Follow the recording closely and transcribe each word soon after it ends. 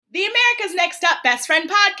America's Next Top Best Friend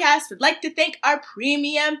podcast would like to thank our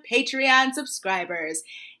premium Patreon subscribers.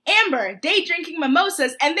 Amber, day drinking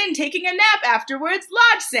mimosas and then taking a nap afterwards,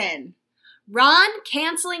 Lodgson. Ron,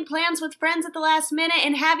 canceling plans with friends at the last minute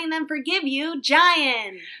and having them forgive you,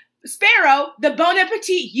 Giant. Sparrow, the Bon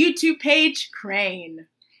Appetit YouTube page, Crane.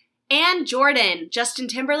 And Jordan, Justin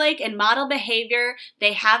Timberlake and model behavior,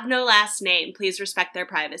 they have no last name. Please respect their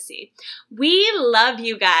privacy. We love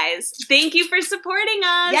you guys. Thank you for supporting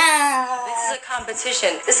us. Yeah. This is a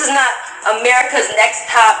competition. This is not America's Next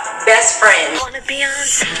Top Best Friend. Wanna be on?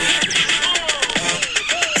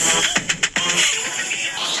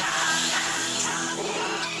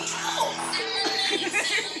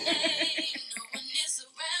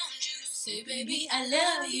 Say, baby, I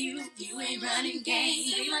love you. You ain't running game.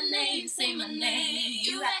 Say my name, say my name.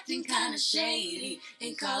 You acting kinda shady.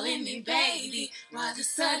 Ain't calling me baby. Why the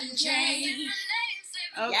sudden change?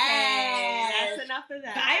 Okay, Yes. that's enough of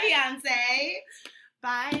that. Bye, Beyonce.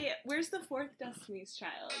 Bye. Where's the fourth Destiny's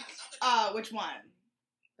Child? Which one?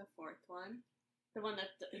 The fourth one? The one that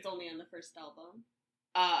is only on the first album.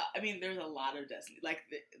 I mean, there's a lot of Destiny. Like,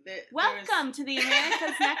 Welcome to the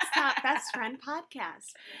America's Next Top Best Friend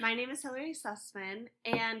podcast. My name is Hillary Sussman,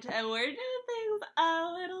 and we're doing things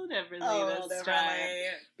a little differently this time.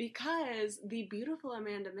 Because the beautiful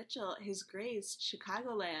Amanda Mitchell has graced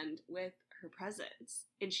Chicagoland with her presence.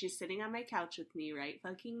 And she's sitting on my couch with me right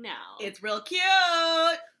fucking now. It's real cute.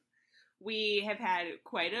 We have had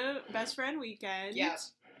quite a best friend weekend. Yeah.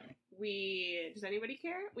 Does anybody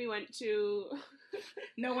care? We went to...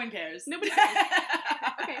 No one cares. Nobody cares.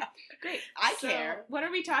 Okay, great. I care. What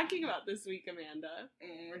are we talking about this week, Amanda?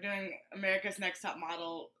 We're doing America's Next Top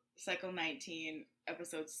Model, Cycle 19,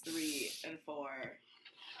 episodes 3 and 4.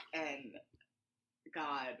 And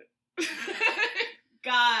God.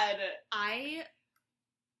 God. I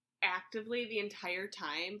actively the entire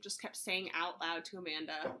time just kept saying out loud to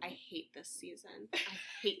Amanda, I hate this season. I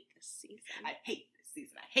hate this season. I hate this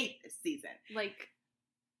season. I hate this season. Like,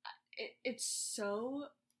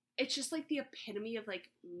 it's just like the epitome of like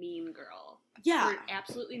Mean Girl. Yeah. For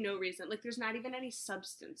absolutely no reason. Like, there's not even any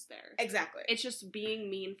substance there. Exactly. It's just being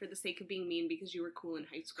mean for the sake of being mean because you were cool in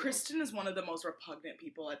high school. Kristen is one of the most repugnant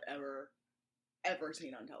people I've ever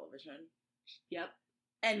seen on television. Yep.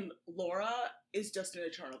 And Laura is just an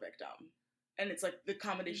eternal victim. And it's like the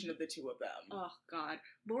combination of the two of them. Oh, God.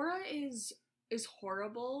 Laura is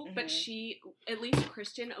horrible, Mm-hmm. but at least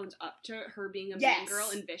Kristen owns up to her being a Yes. mean girl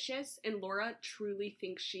and vicious, and Laura truly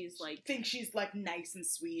thinks she's like nice and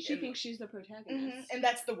sweet. She and, thinks she's the protagonist. Mhm. And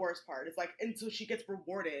that's the worst part. It's like, and so she gets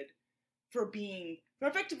rewarded for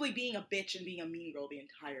effectively being a bitch and being a mean girl the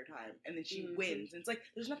entire time. And then she wins. And it's like,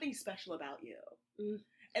 there's nothing special about you. Mm.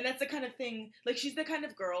 And that's the kind of thing, like, she's the kind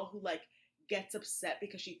of girl who, like, gets upset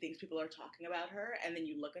because she thinks people are talking about her, and then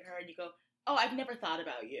you look at her and you go, oh, I've never thought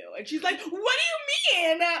about you. And she's like, what do you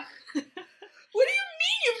mean? What do you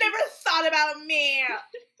mean you've never thought about me?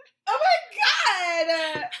 Oh my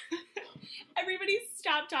God! Everybody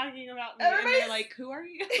stop talking about me, and they're like, who are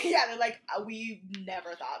you? Yeah, they're like, we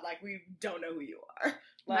never thought, like, we don't know who you are.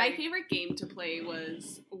 Like, My favorite game to play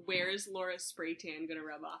was, where's Laura's spray tan gonna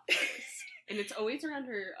rub off first? And it's always around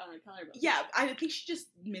her collarbone. yeah, I think she just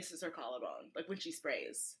misses her collarbone, like, when she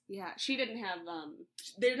sprays. Yeah, she didn't have,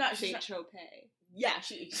 They're not, Saint Tropez. Yeah,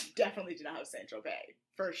 she definitely did not have Saint Tropez,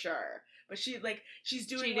 for sure. But she's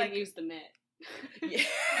doing, She like... didn't use the mitt. Yeah.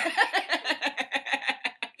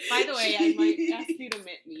 By the way, I might ask you to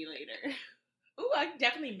mitt me later. Ooh, I can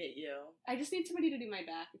definitely mitt you. I just need somebody to do my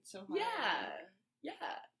back. It's so hard. Yeah,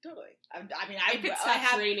 totally. If it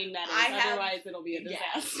stops raining, that is. Otherwise, it'll be a Yeah.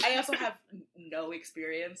 disaster. I also have no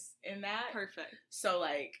experience in that. Perfect. So,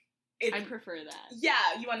 like... I prefer that. Yeah,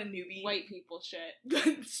 you want a newbie? White people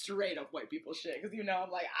shit. Straight up white people shit. Because,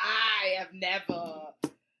 I'm like, I have never.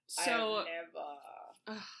 So...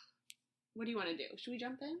 what do you want to do? Should we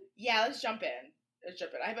jump in? Yeah, let's jump in.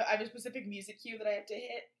 I have a specific music cue that I have to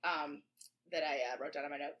hit, that I wrote down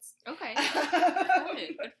on my notes. Okay.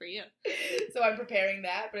 Good for you. So I'm preparing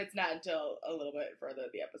that, but it's not until a little bit further in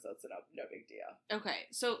the episode, so no big deal. Okay,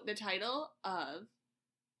 so the title of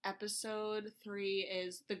episode 3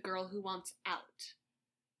 is The Girl Who Wants Out.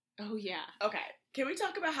 Oh, yeah. Okay. Can we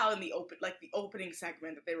talk about how in the opening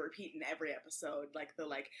segment that they repeat in every episode,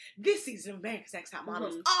 this season of America's Next Top Model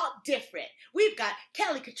is all different. We've got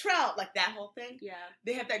Kelly Control, like that whole thing. Yeah.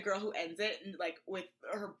 They have that girl who ends it, and with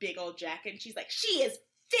her big old jacket, and she's like, she is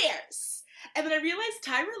fierce. And then I realized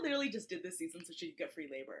Tyra literally just did this season so she could get free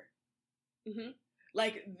labor. Mm-hmm.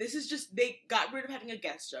 Like, this is just, they got rid of having a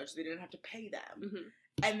guest judge. They didn't have to pay them.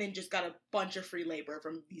 Mm-hmm. and then just got a bunch of free labor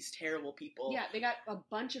from these terrible people. Yeah, they got a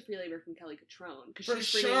bunch of free labor from Kelly Cutrone because For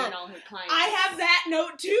she's bringing sure. in all her clients. I have that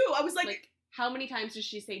note too. I was like how many times does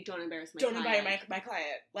she say, "Don't embarrass my don't client"? embarrass my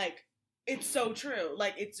client. Like, it's so true.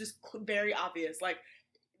 Like, it's just very obvious. Like,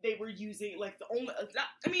 they were using, like, the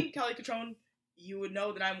only, Kelly Cutrone, you would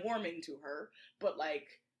know that I'm warming to her, but, like,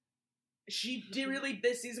 she did really,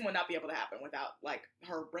 this season would not be able to happen without, like,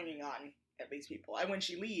 her bringing on at least people. And when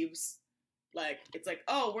she leaves, like, it's like,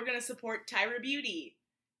 oh, we're gonna support Tyra Beauty.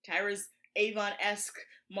 Tyra's Avon-esque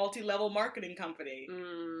multi-level marketing company.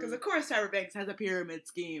 Because, of course, Tyra Banks has a pyramid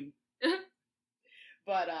scheme.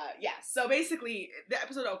 But, yeah, so basically, the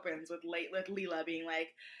episode opens with Leela being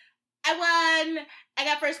like, I won! I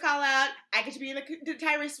got first call out, I get to be in the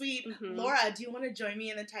Tyra suite. Laura, do you want to join me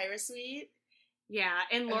in the Tyra suite? Yeah,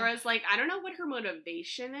 and Laura's like, I don't know what her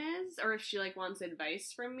motivation is, or if she, like, wants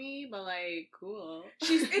advice from me, but, like, cool.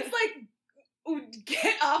 It's like,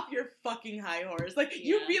 get off your fucking high horse. Like,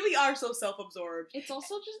 you really are so self-absorbed. It's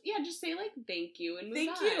also just say, like, thank you and move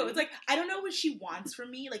on. Thank you. It's like, I don't know what she wants from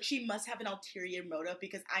me. Like, she must have an ulterior motive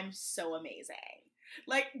because I'm so amazing.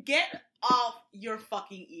 Like, get off your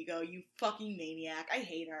fucking ego, you fucking maniac. I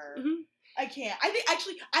hate her. I can't.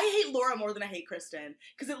 I hate Laura more than I hate Kristen.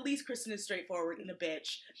 Because at least Kristen is straightforward and a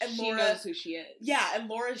bitch. And she Laura knows who she is. Yeah, and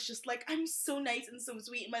Laura's just like, I'm so nice and so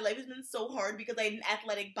sweet, and my life has been so hard because I had an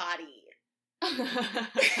athletic body.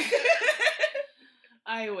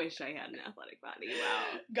 I wish I had an athletic body.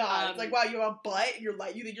 Wow. God, it's like, wow, you have a butt? You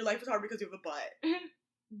think your life is hard because you have a butt?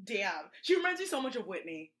 Damn. She reminds me so much of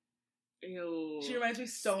Whitney. Ew. She reminds me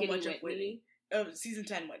so Skinny much of Whitney. Of season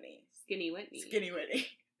 10 Whitney. Skinny Whitney. Skinny Whitney.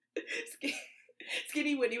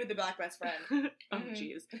 Skinny Whitney with the black best friend. Oh,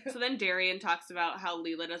 jeez. So then Darian talks about how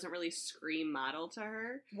Leela doesn't really scream model to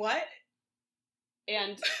her. What?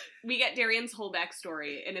 And we get Darian's whole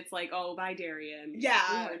backstory, and it's like, oh, bye, Darian. Yeah.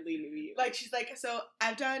 We hardly knew you. Like, she's like, so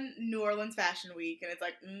I've done New Orleans Fashion Week, and it's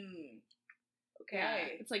like, okay. Yeah.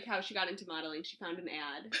 It's like how she got into modeling. She found an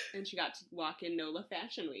ad, and she got to walk in NOLA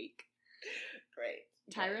Fashion Week. Great.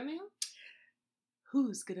 Tyra Mail?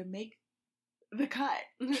 Who's gonna make the cut?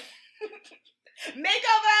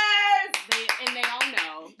 Makeovers! They all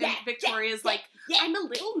know. Yeah, and Victoria's like, yeah. I'm a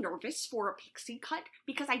little nervous for a pixie cut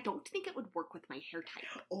because I don't think it would work with my hair type.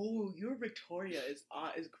 Oh, your Victoria is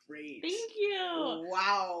great. Thank you.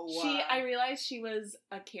 Wow. I realized she was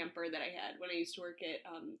a camper that I had when I used to work at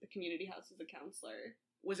the community house as a counselor.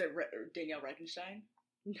 Was it Danielle Reichenstein?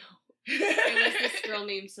 No. It was this girl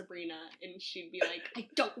named Sabrina, and she'd be like, I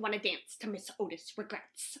don't want to dance to Miss Otis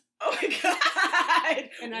Regrets. Oh my god!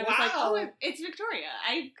 And I was like, oh, it's Victoria.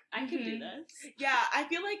 I can do this. Yeah, I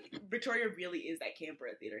feel like Victoria really is that camper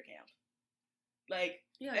at theater camp. Like,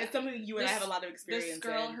 it's something you and I have a lot of experience in. This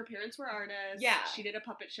girl, her parents were artists. Yeah. She did a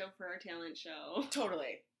puppet show for our talent show.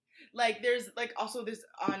 Totally. Like, there's, like, also this,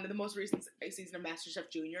 on the most recent season of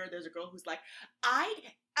MasterChef Junior, there's a girl who's like, I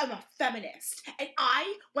am a feminist, and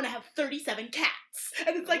I want to have 37 cats.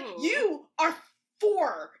 And it's like, you are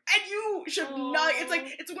 4, and you should not, it's like,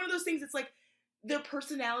 it's one of those things, it's like, their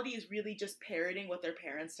personality is really just parroting what their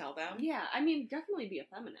parents tell them. Yeah, I mean, definitely be a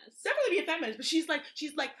feminist. Definitely be a feminist, but she's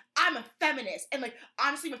like, I'm a feminist, and like,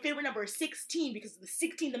 honestly, my favorite number is 16, because the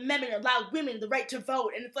 16th Amendment allowed women the right to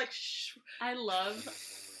vote, and it's like,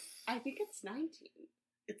 I think it's 19.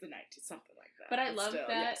 It's the 19, something like that. But I love still,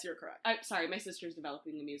 that. Yes, you're correct. I'm sorry, my sister's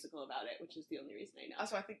developing the musical about it, which is the only reason I know.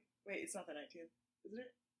 Also, I think, wait, it's not the 19th, isn't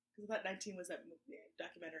it? Because that 19 was that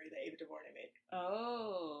documentary that Ava DuVernay made.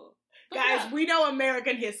 Oh. Guys, we know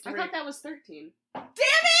American history. I thought that was 13. Damn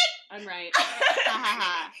it! I'm right.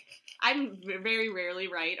 I'm very rarely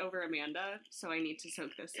right over Amanda, so I need to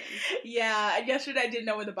soak this in. Yeah, and yesterday I didn't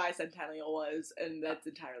know when the bicentennial was, and that's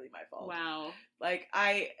entirely my fault. Wow. Like,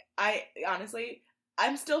 I honestly,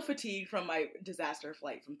 I'm still fatigued from my disaster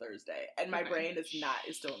flight from Thursday, and my brain is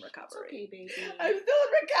still in recovery. It's okay, baby. I'm still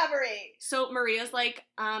in recovery! So Maria's like,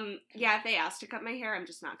 yeah, if they ask to cut my hair, I'm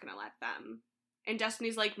just not gonna let them. And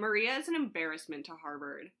Destiny's like, Maria is an embarrassment to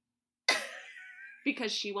Harvard.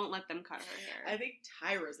 Because she won't let them cut her hair. I think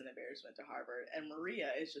Tyra's an embarrassment to Harvard, and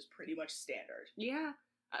Maria is just pretty much standard. Yeah.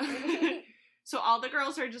 So all the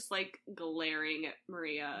girls are just, like, glaring at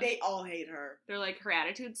Maria. They all hate her. They're like, her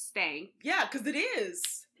attitude stank. Yeah, because it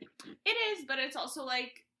is. It is, but it's also,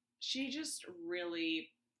 like, she's just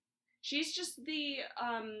the,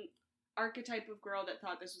 archetype of girl that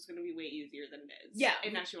thought this was going to be way easier than it is. Yeah.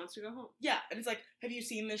 And now she wants to go home. Yeah, and it's like, have you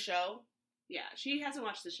seen the show? Yeah, she hasn't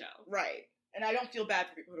watched the show. Right. And I don't feel bad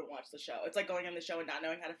for people who don't watch the show. It's like going on the show and not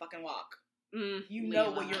knowing how to fucking walk. You Leela.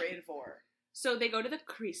 know what you're in for. So they go to the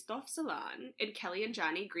Christoph salon, and Kelly and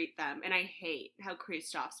Johnny greet them, and I hate how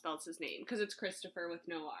Christoph spells his name, because it's Christopher with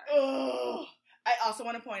no R. Oh, I also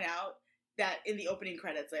want to point out that in the opening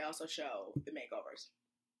credits, they also show the makeovers.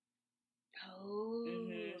 Oh.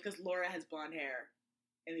 Because Laura has blonde hair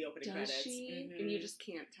in the opening Does credits. she? And you just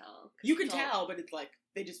can't tell. You can tell, but it's like,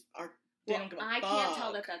 they just are... They don't give a fuck. Can't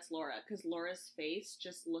tell that that's Laura, because Laura's face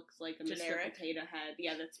just looks like a generic Mr. Potato Head.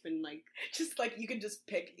 Yeah, that's been like... Just like, you can just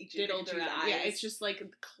pick each diddled of the around. eyes. Yeah, it's just like,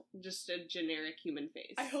 just a generic human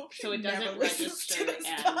face. I hope she so it never doesn't listens to register this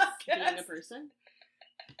as podcast. being a person.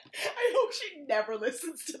 I hope she never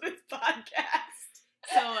listens to this podcast.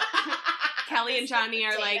 So Kelly and Johnny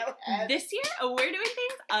are like, this year we're doing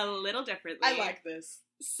things a little differently. I like this.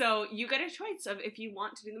 So you get a choice of if you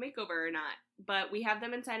want to do the makeover or not. But we have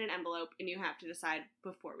them inside an envelope, and you have to decide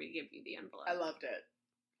before we give you the envelope. I loved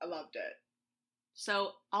it.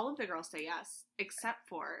 So all of the girls say yes, except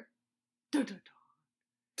for...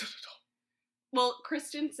 Well,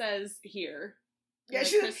 Kristen says here. Yeah,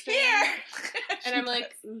 she's like, here! And I'm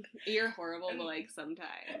like, you're horrible to like sometimes.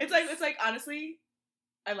 It's like, honestly,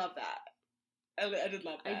 I love that. I did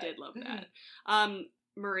love that. I did love that.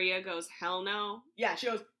 Maria goes, hell no. Yeah, she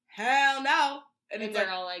goes, hell no. And it's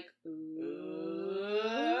they're all like,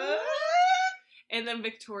 ooh. And then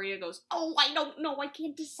Victoria goes, oh, I don't know, I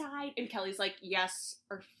can't decide. And Kelly's like, yes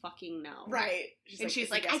or fucking no. Right.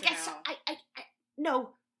 She's like, yes I guess, no.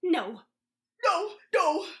 No.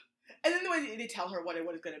 No. And then the way they tell her what it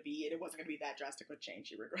was going to be, and it wasn't going to be that drastic of a change,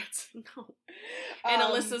 she regrets. No. And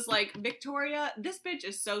Alyssa's like, Victoria, this bitch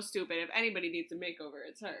is so stupid. If anybody needs a makeover,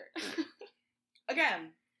 it's her.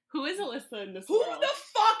 Again. Who is Alyssa in this Who world? the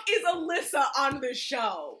fuck is Alyssa on this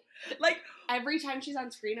show? Like, every time she's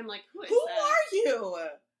on screen, I'm like, who is who that? are you?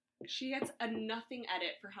 She gets a nothing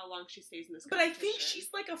edit for how long she stays in this But I think she's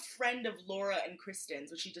like a friend of Laura and Kristen's,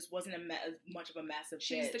 but she just wasn't as much of a massive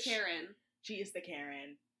She's bitch. the Karen. She is the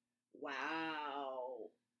Karen. Wow.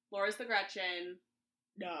 Laura's the Gretchen.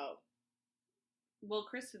 No. Well,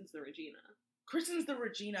 Kristen's the Regina. Kristen's the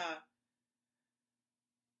Regina.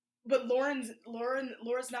 But Laura's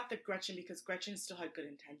not the Gretchen because Gretchen still had good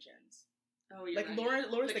intentions. Oh, you're like right.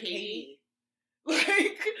 Laura's the Katie.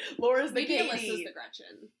 Like Laura's the Maybe Katie. Alyssa's the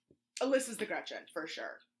Gretchen. Alyssa's the Gretchen for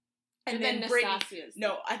sure. And then Nastasia's.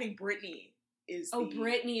 No, I think Brittany is.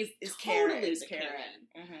 Brittany is Karen. Totally Is the Karen.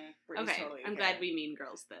 Karen. Okay, totally I'm glad we mean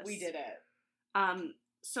girls this. We did it.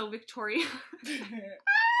 So Victoria.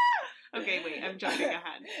 Okay, wait, I'm jumping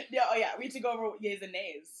ahead. Yeah, oh yeah, we have to go over yays and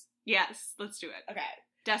nays. Yes, let's do it. Okay.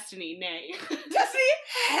 Destiny, nay. Destiny,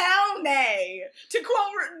 hell nay. To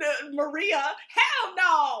quote Maria, hell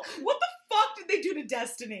no. What the fuck did they do to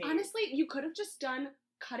Destiny? Honestly, you could have just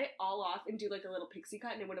cut it all off and do like a little pixie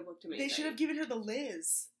cut and it would have looked amazing. They should have given her the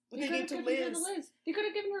Liz. They could have given her the Liz. They could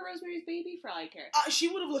have given her Rosemary's Baby for all I care. She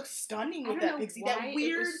would have looked stunning with that pixie. That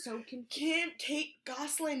weird Kate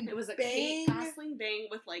Gosselin It was a bang. Kate Gosselin bang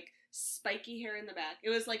with like spiky hair in the back. It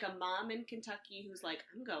was like a mom in Kentucky who's like,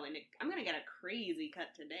 I'm gonna get a crazy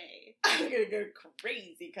cut today. I'm gonna get a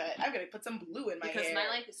crazy cut. I'm gonna put some blue in my hair. Because my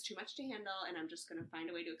life is too much to handle and I'm just gonna find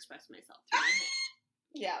a way to express myself through my hair.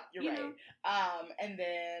 Yeah, you're right. And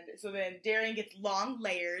then Darian gets long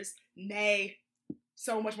layers. Nay.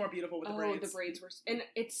 So much more beautiful with the braids. Oh, the braids were... And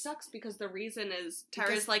it sucks because the reason is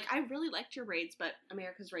Tyra's like, I really liked your braids, but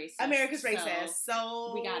America's racist.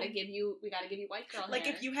 So we gotta give you white girl like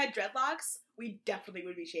hair. if you had dreadlocks, we definitely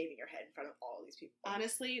would be shaving your head in front of all these people.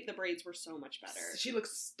 Honestly, the braids were so much better. She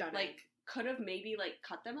looks stunning. Like, could have maybe like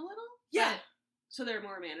cut them a little. Yeah. So they're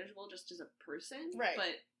more manageable just as a person. Right.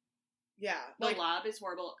 But yeah, the lob is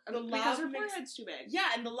horrible. Because her forehead's too big. Yeah,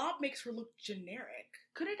 and the lob makes her look generic.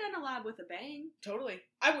 Could have done a lob with a bang. Totally.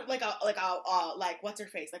 I would like what's her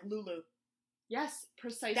face, like Lulu. Yes,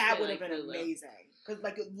 precisely. That would have like been Lulu. amazing. Because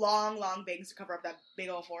like long bangs to cover up that big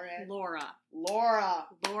old forehead. Laura.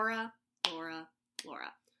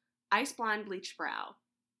 Ice blonde bleached brow.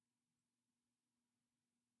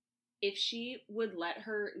 If she would let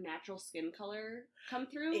her natural skin color come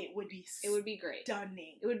through, it would be great.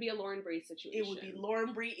 Stunning. It would be a Lauren Brie situation. It would be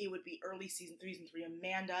Lauren Brie. It would be early season 3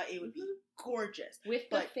 Amanda. It would be gorgeous. With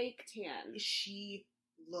the fake tan. She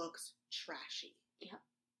looks trashy. Yeah.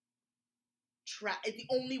 The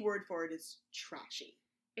only word for it is trashy.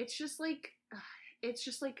 It's just like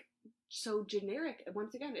so generic.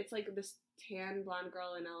 Once again, it's like this tan blonde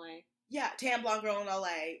girl in LA. Yeah, tan blonde girl in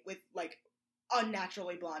LA with like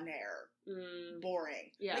unnaturally blonde hair.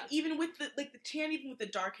 Boring. Yeah. Like even with the tan, even with the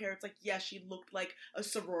dark hair, it's like, yeah, she looked like a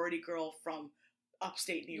sorority girl from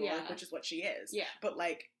upstate New York, which is what she is. Yeah. But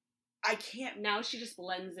like I can't. Now she just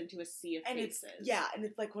blends into a sea of faces. And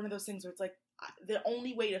it's like one of those things where it's like, the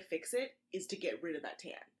only way to fix it is to get rid of that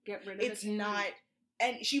tan. Get rid of It's not,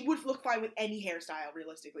 and she would look fine with any hairstyle,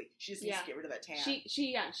 realistically. She just needs to get rid of that tan.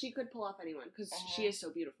 She could pull off anyone, because she is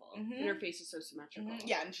so beautiful. And her face is so symmetrical.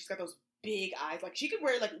 Yeah, and she's got those big eyes. Like, she could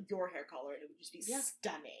wear, like, your hair color, and it would just be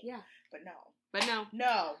stunning. Yeah. But no.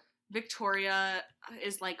 No. Victoria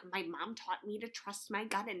is like, my mom taught me to trust my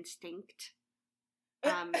gut instinct.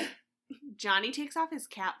 Johnny takes off his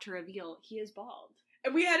cap to reveal he is bald.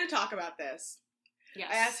 And we had to talk about this. Yes.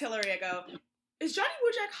 I asked Hillary, I go, is Johnny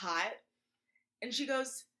Wojak hot? And she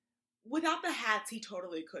goes, without the hats, he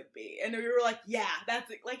totally could be. And we were like, yeah, that's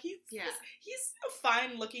it. Like, he's a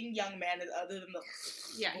fine-looking young man other than the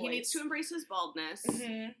voice. He needs to embrace his baldness.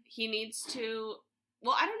 He needs to...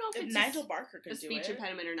 Well, I don't know if it's Nigel Barker could a speech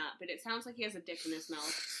impediment or not, but it sounds like he has a dick in his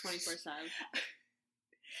mouth 24/7.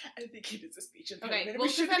 I think it is a speech impediment. Okay,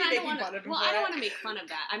 well, I don't want to make fun of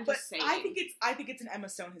that. I'm just saying. I think it's an Emma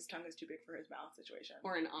Stone, his tongue is too big for his mouth situation.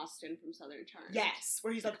 Or an Austin from Southern Charm. Yes,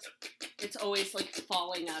 where he's like... It's always, like,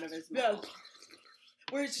 falling out of his mouth.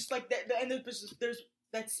 Where it's just like, and there's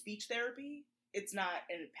that speech therapy, it's not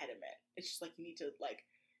an impediment. It's just like, you need to, like,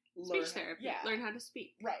 learn... Speech therapy. Learn how to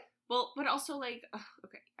speak. Right. Well, but also, like,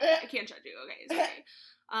 okay, I can't judge you. Okay,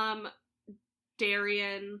 sorry.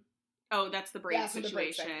 Darian... Oh, that's the braid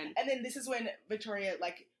situation. And then this is when Victoria,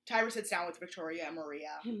 like, Tyra sits down with Victoria and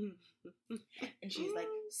Maria. And she's like,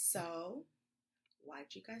 so, why'd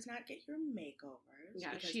you guys not get your makeovers? Yeah,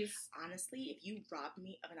 because honestly, if you robbed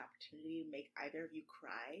me of an opportunity to make either of you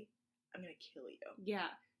cry, I'm gonna kill you. Yeah.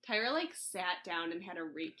 Tyra, like, sat down and had a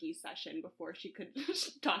Reiki session before she could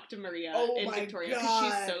talk to Maria and Victoria. Because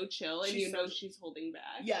she's so chill, and she's holding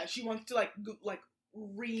back. Yeah, she wants to, like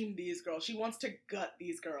ream these girls. She wants to gut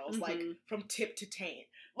these girls, like, from tip to taint.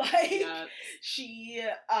 Like, she's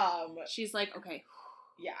like, okay.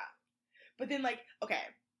 Yeah. But then, like, okay,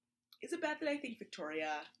 is it bad that I think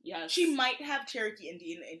Victoria... Yes. She might have Cherokee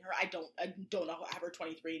Indian in her. I don't know, have her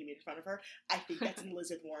 23 and made in front of her. I think that's an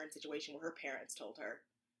Elizabeth Warren situation where her parents told her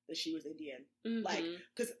that she was Indian. Like,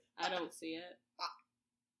 because... I don't see it.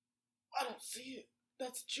 I don't see it.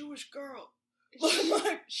 That's a Jewish girl.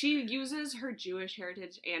 She uses her Jewish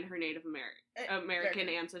heritage and her Native American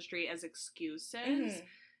ancestry as excuses,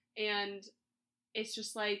 and it's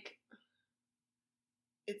just like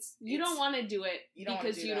you don't want to do it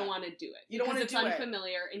because you don't want to do it. You don't want to do it. It's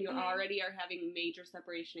unfamiliar, and you already are having major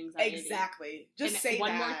separation anxiety. Exactly. Just say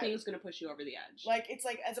one more thing is going to push you over the edge. Like, it's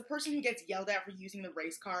like, as a person who gets yelled at for using the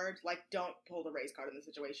race card, like, don't pull the race card in the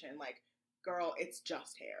situation. Like, girl, it's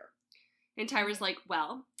just hair. And Tyra's like,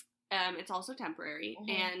 well... it's also temporary,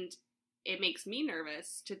 and it makes me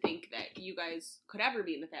nervous to think that you guys could ever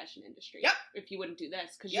be in the fashion industry if you wouldn't do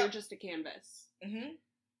this, because you're just a canvas.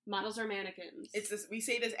 Models are mannequins. It's this. We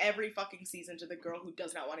say this every fucking season to the girl who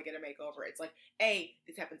does not want to get a makeover. It's like, A,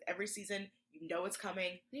 this happens every season. You know it's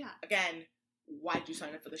coming. Yeah. Again, why'd you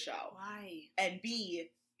sign up for the show? Why? And B,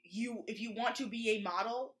 if you want to be a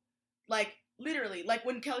model, like, literally, like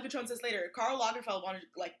when Kelly Cutrone says later, Karl Lagerfeld wanted to,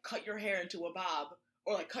 like, cut your hair into a bob.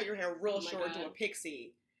 Or, like, cut your hair real short into a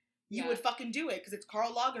pixie. You would fucking do it, because it's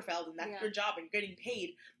Karl Lagerfeld, and that's your job, and you're getting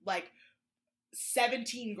paid, like,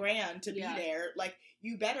 $17,000 to be there. Like,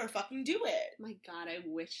 you better fucking do it. My God, I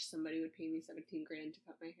wish somebody would pay me $17,000 to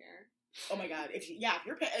cut my hair. Oh my God, if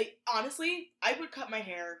you're honestly, I would cut my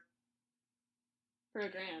hair for $1,000.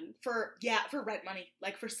 For rent money.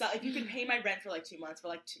 Like, if you can pay my rent for, like, 2 months, for,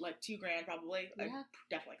 like, $2,000 probably, I'd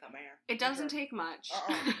definitely cut my hair. It doesn't take much.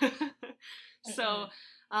 So,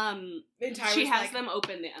 she has them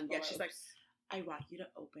open the envelopes. Yeah, she's like, I want you to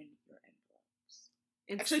open your envelopes.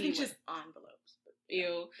 Actually, I think just envelopes.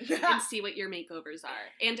 Ew. And see what your makeovers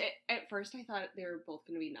are. And at first, I thought they were both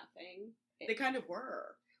going to be nothing. They kind of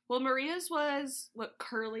were. Well, Maria's was,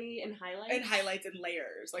 curly and highlights? And highlights and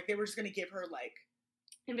layers. Like, they were just going to give her, like...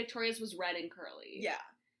 And Victoria's was red and curly. Yeah.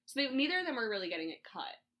 So neither of them were really getting it cut.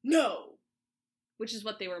 No! Which is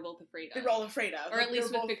what they were both afraid of. They were all afraid of. Or at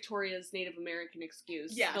least with Victoria's Native American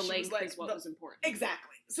excuse. Yeah, the length is what was important.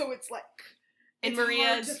 Exactly. So it's like... And it's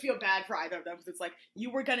hard to feel bad for either of them, because it's like,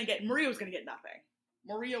 Maria was going to get nothing.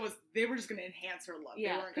 They were just going to enhance her look.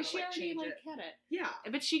 Yeah, they weren't going to, like, change it. Had it. Yeah.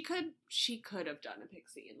 But she could have done a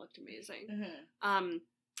pixie and looked amazing.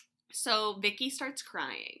 So Vicky starts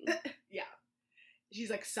crying. Yeah. She's,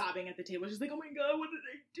 like, sobbing at the table. She's like, oh my God, what did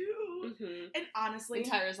I do? And honestly...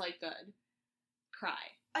 And Tyra's like, good. Cry.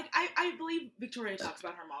 Like, I believe Victoria talks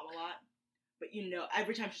about her mom a lot. But,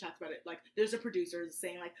 every time she talks about it, like, there's a producer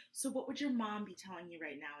saying, like, so what would your mom be telling you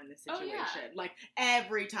right now in this situation? Oh, yeah. Like,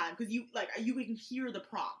 every time. Because you can hear the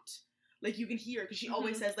prompt. Like, you can hear, because she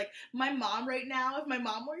always says, like, my mom right now, if my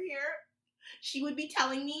mom were here, she would be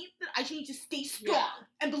telling me that I should need to stay strong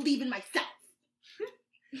and believe in myself.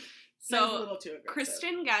 So, a little too aggressive.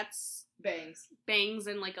 Kristen gets bangs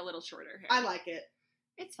and, like, a little shorter hair. I like it.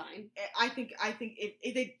 It's fine. I think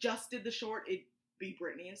if they just did the short, it'd be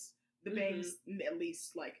Britney's. The bangs, at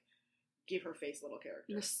least, like, give her face a little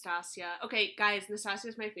character. Nastasia. Okay, guys,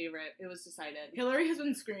 Nastasia's my favorite. It was decided. Hillary has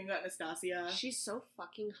been screaming about Nastasia. She's so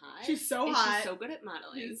fucking hot. She's so hot. She's so good at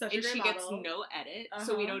modeling. She's such a great she model. Gets no edit,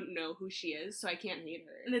 so we don't know who she is, so I can't hate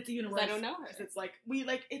her. And it's a universe. I don't know her. It's like,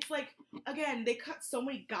 again, they cut so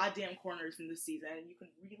many goddamn corners in this season, and you can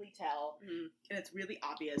really tell, and it's really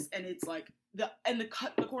obvious, and it's like, the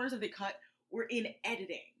corners that they cut were in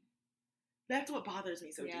editing. That's what bothers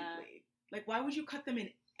me so deeply. Like, why would you cut them in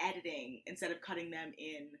editing instead of cutting them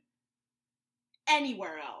in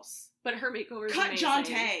anywhere else? But her makeover is amazing. Cut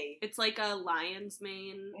Jonte. It's like a lion's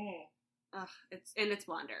mane. Ugh, it's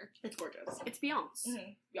blonder. It's gorgeous. It's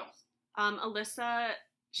Beyonce. Beyonce. Alyssa,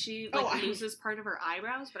 she loses part of her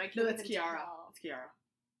eyebrows, but I can't. No, that's Kiara. It's Kiara.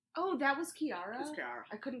 Oh, that was Kiara? It's Kiara.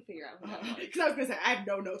 I couldn't figure out who that was. Because I was gonna say, I have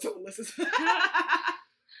no notes on Alyssa's.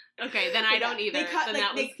 Okay, then I don't either. Then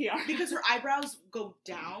that was Kiara. Because her eyebrows go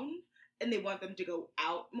down, and they want them to go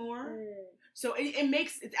out more. So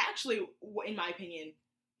it's actually, in my opinion,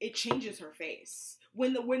 it changes her face.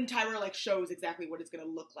 When Tyra, like, shows exactly what it's gonna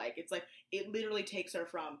look like, it's like, it literally takes her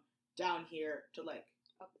from down here to, like,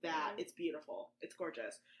 up that. It's beautiful. It's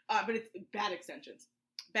gorgeous. But it's bad extensions.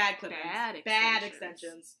 Bad clippings. Bad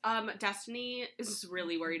extensions. Destiny is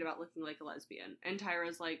really worried about looking like a lesbian. And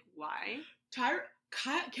Tyra's like, why?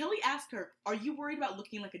 Kelly asked her, are you worried about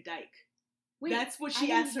looking like a dyke? Wait, that's what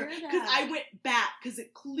she asked her. Because I went back, because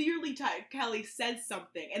it clearly Kelly said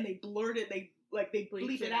something, and they blurted, they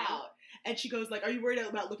bleeped it out. And she goes, like, are you worried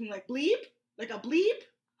about looking like bleep? Like a bleep?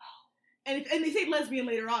 And they say lesbian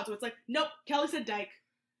later on, so it's like, nope, Kelly said dyke.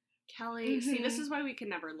 Kelly, see, this is why we can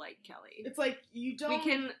never like Kelly. It's like, you don't... We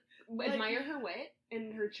can admire her wit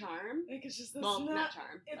and her charm. Like, it's just, not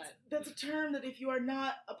charm, but... That's a term that if you are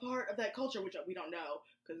not a part of that culture, which we don't know,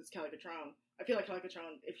 because it's Kelly Cattrall. I feel like Kelly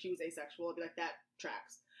Cattrall, if she was asexual, I'd be like, that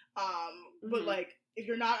tracks. But, like, if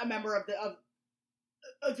you're not a member of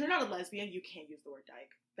if you're not a lesbian, you can't use the word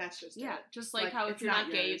dyke. That's just it. Just like how if you're not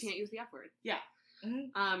gay, you can't use the F word. Yeah.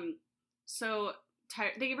 So...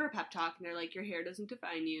 they give her a pep talk, and they're like, your hair doesn't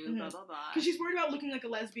define you, blah, blah, blah. Because she's worried about looking like a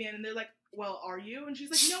lesbian, and they're like, well, are you? And she's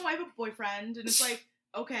like, no, I have a boyfriend. And it's like,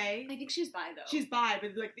 okay. I think she's bi, though. She's bi,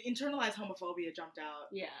 but, like, the internalized homophobia jumped out.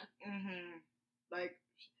 Yeah. Like...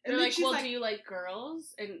 They're like, well, do you like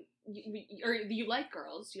girls? And or do you like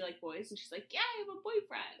girls? Do you like boys? And she's like, yeah, I have a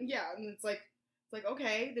boyfriend. Yeah, and it's like,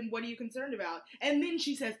 okay, then what are you concerned about? And then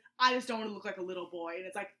she says, I just don't want to look like a little boy. And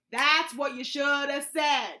it's like, that's what you should have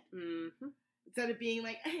said. Instead of being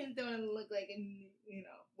like, I don't want to look like,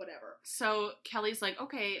 whatever. So Kelly's like,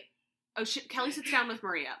 okay. Oh, Kelly sits down with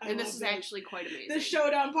Maria, and this is actually quite amazing. The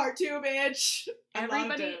showdown part 2, bitch.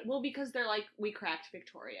 Everybody, well, because they're like, we cracked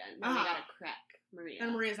Victoria, and now we gotta crack Maria.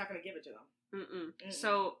 And Maria's not gonna give it to them.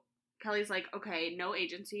 So Kelly's like, okay, no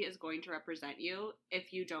agency is going to represent you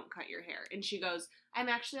if you don't cut your hair. And she goes, I'm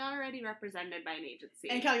actually already represented by an agency.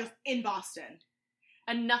 And Kelly goes, in Boston.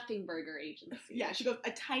 A nothing burger agency. Yeah, she goes,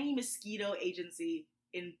 a tiny mosquito agency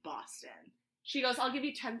in Boston. She goes, I'll give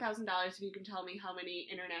you $10,000 if you can tell me how many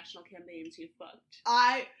international campaigns you've booked.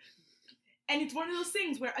 And it's one of those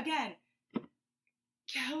things where, again,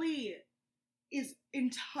 Kelly is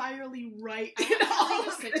entirely right. I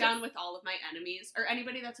just sit down with all of my enemies, or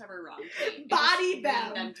anybody that's ever wronged me. Body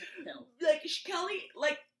them to filth. Like, Kelly,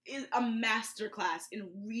 like, is a masterclass in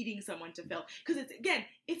reading someone to filth. Because,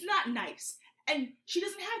 it's not nice. And she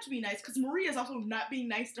doesn't have to be nice, because Maria's also not being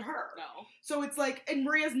nice to her. No. So it's like, and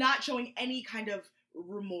Maria's not showing any kind of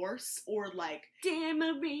remorse or like, dear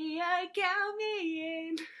Maria, count me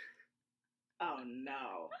in. Oh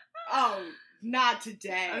no. Oh, not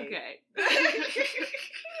today. Okay.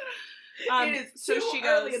 It is so too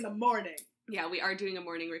early in the morning. Yeah, we are doing a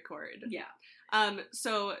morning record. Yeah.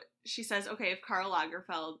 So she says, okay, if Karl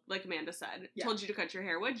Lagerfeld, like Amanda said, told you to cut your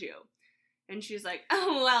hair, would you? And she's like,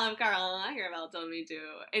 oh, well, if Karl Lagerfeld told me to.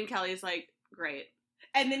 And Kelly's like, great.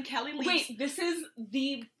 And then Kelly leaves. Wait, this is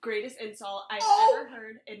the greatest insult I've ever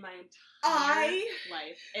heard in my entire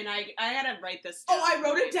life. And I had to write this down. I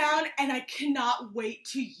wrote it down, and I cannot wait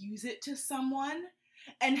to use it to someone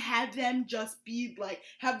and have them just be, like,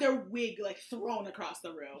 have their wig, like, thrown across the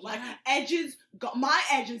room. Yeah. Like, my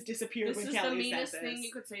edges disappeared when Kelly said this. This is the meanest thing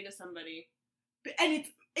you could say to somebody. And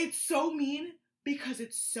it's so mean because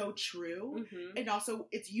it's so true. And also,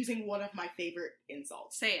 it's using one of my favorite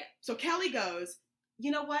insults. Say it. So Kelly goes, you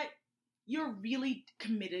know what? you're really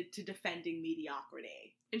committed to defending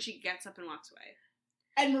mediocrity. And she gets up and walks away.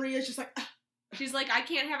 And Maria's just like... She's like, I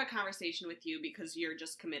can't have a conversation with you because you're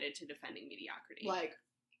just committed to defending mediocrity.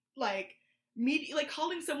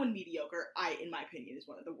 Calling someone mediocre, in my opinion, is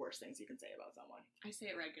one of the worst things you can say about someone. I say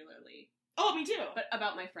it regularly. Oh, me too. But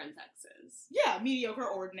about my friends' exes. Yeah, mediocre,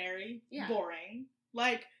 ordinary, boring.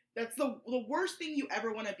 Like, that's the worst thing you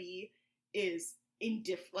ever want to be is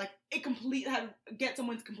get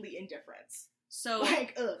someone's complete indifference. So,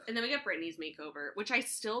 ugh. And then we get Brittany's makeover, which I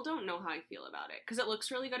still don't know how I feel about it, because it looks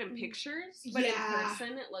really good in pictures, but in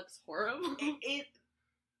person it looks horrible.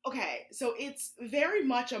 Okay, so it's very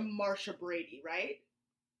much a Marsha Brady, right?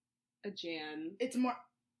 A Jan. It's more...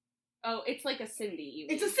 Oh, it's like a Cindy, you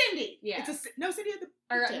mean. It's a Cindy! Yeah. Cindy at the...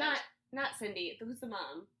 Or, not Cindy, who's the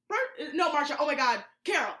mom? No, Marsha, oh my god,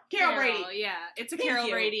 Carol Brady. Yeah, it's a Carol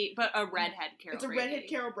Brady, but a redhead Carol Brady. It's a redhead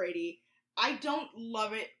Carol Brady. I don't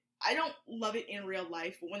love it. I don't love it in real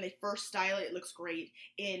life, but when they first style it, it looks great.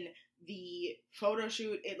 In the photo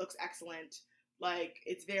shoot, it looks excellent. Like,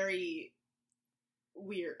 it's very...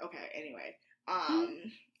 weird. Okay, anyway.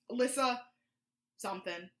 Alyssa,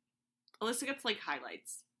 something. Alyssa gets,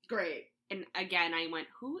 highlights. Great. And again, I went,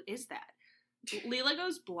 who is that? Leela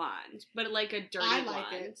goes blonde, but a dirty blonde. I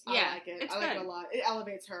like it. Yeah, I like it. It's I like good. it a lot. It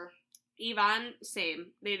elevates her. Yvonne,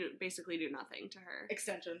 same. They basically do nothing to her.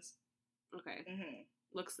 Extensions. Okay. Mm-hmm.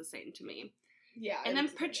 Looks the same to me. Yeah. And then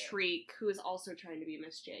Patrick, who is also trying to be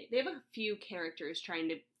Miss J. They have a few characters trying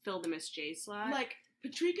to fill the Miss J slot.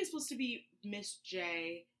 Patrick is supposed to be Miss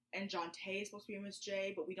J, and Jonte is supposed to be Miss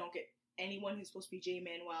J, but we don't get anyone who's supposed to be J.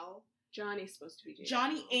 Manuel. Johnny's supposed to be J.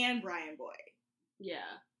 Johnny and Brian Boy.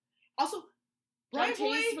 Yeah. Also, Brian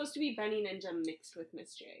Boy is supposed to be Benny Ninja mixed with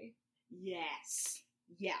Miss J. Yes,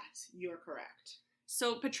 you're correct.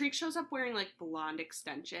 So Patrick shows up wearing blonde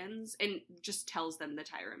extensions and just tells them the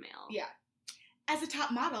Tyra mail. Yeah. As a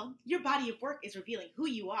top model, your body of work is revealing who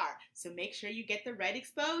you are, so make sure you get the right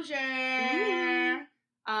exposure.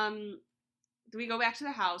 Ooh. We go back to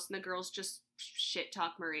the house and the girls just shit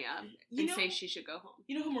talk Maria and say she should go home.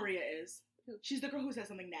 You know who Maria is? She's the girl who says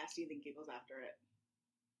something nasty and then giggles after it.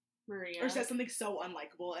 Maria. Or says something so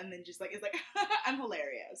unlikable and then just is like, I'm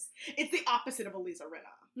hilarious. It's the opposite of a Lisa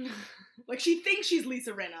Rinna. She thinks she's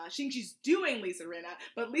Lisa Rinna. She thinks she's doing Lisa Rinna,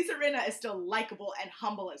 but Lisa Rinna is still likable and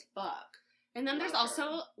humble as fuck. And then there's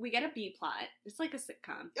also, we get a B plot. It's like a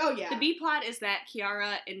sitcom. Oh, yeah. The B plot is that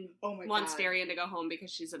Kiara wants Darian to go home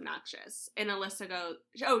because she's obnoxious. And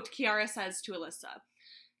Kiara says to Alyssa,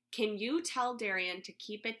 can you tell Darian to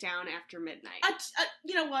keep it down after midnight?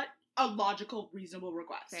 You know what? A logical, reasonable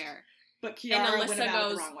request. Fair. But Kiara went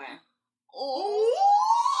about it the wrong way. Oh!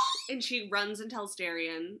 And she runs and tells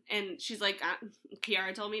Darian, and she's like,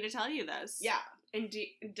 Kiara told me to tell you this. Yeah. And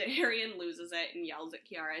Darian loses it and yells at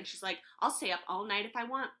Kiara, and she's like, I'll stay up all night if I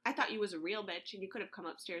want. I thought you was a real bitch, and you could have come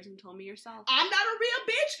upstairs and told me yourself. I'm not a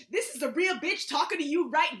real bitch. This is a real bitch talking to you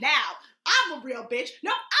right now. I'm a real bitch.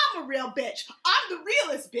 No, I'm a real bitch. I'm the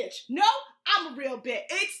realest bitch. No, I'm a real bitch.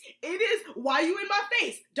 It is, why you in my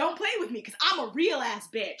face? Don't play with me, because I'm a real ass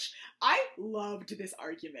bitch. I loved this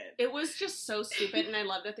argument. It was just so stupid, and I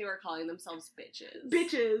love that they were calling themselves bitches.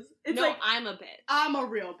 Bitches. It's I'm a bitch. I'm a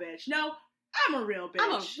real bitch. No, I'm a real bitch.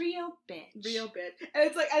 I'm a real bitch. Real bitch. And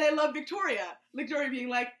it's and I love Victoria. Victoria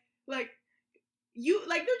being you,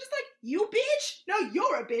 they're just you bitch? No,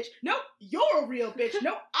 you're a bitch. No, you're a real bitch.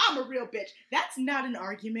 No, I'm a real bitch. That's not an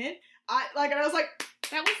argument. And I was like...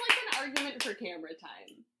 That was an argument for camera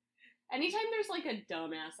time. Anytime there's a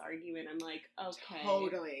dumbass argument, I'm like, okay.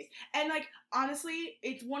 Totally. And honestly,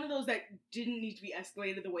 it's one of those that didn't need to be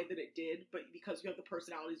escalated the way that it did, but because you have the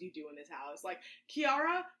personalities you do in this house.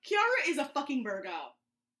 Kiara is a fucking Virgo.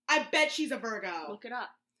 I bet she's a Virgo. Look it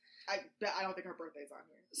up. I don't think her birthday's on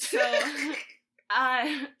here. So,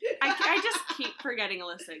 I just keep forgetting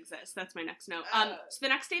Alyssa exists. That's my next note. So the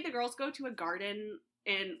next day, the girls go to a garden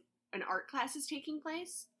and an art class is taking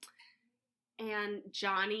place. And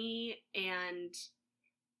Johnny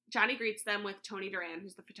greets them with Tony Duran,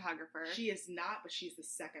 who's the photographer. She is not, but she's the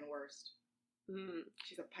second worst.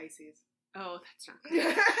 She's a Pisces. Oh, that's not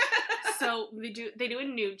good. So they do a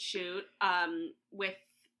nude shoot with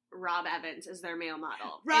Rob Evans as their male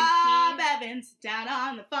model. Rob Evans down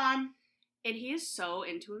on the farm. And he is so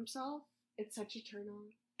into himself. It's such a turn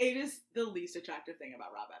on. It is the least attractive thing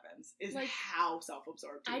about Rob Evans, is how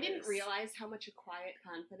self-absorbed he is. I didn't realize how much a quiet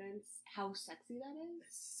confidence, how sexy that is.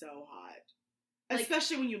 It's so hot.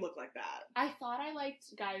 Especially when you look like that. I thought I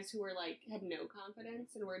liked guys who were had no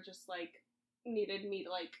confidence and were just needed me to,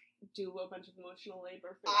 like, do a bunch of emotional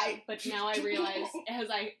labor for them. But now I realize,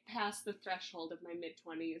 as I pass the threshold of my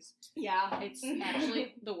mid-20s, it's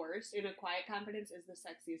actually the worst. In a quiet confidence is the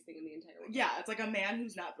sexiest thing in the entire world. Yeah, it's like a man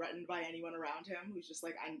who's not threatened by anyone around him, who's just,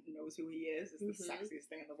 like, knows who he is the sexiest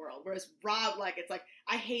thing in the world. Whereas Rob, like, it's like,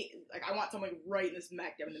 I want someone right in this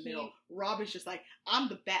smack down in the middle. Rob is just like, I'm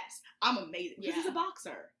the best. I'm amazing. Because he's a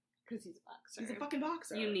boxer. Because he's a boxer. He's a fucking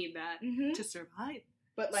boxer. You need that to survive.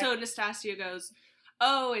 But, like, so Nastasia goes,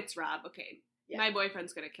 oh, it's Rob. Okay. Yeah. My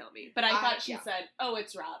boyfriend's gonna kill me. But I thought she said, oh,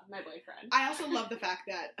 it's Rob, my boyfriend. I also love the fact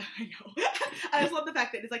that, I know, I just love the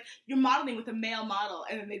fact that it's like, you're modeling with a male model,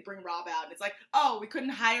 and then they bring Rob out, and it's like, oh, we couldn't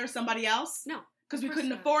hire somebody else? No. Because we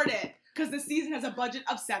couldn't afford it. Because the season has a budget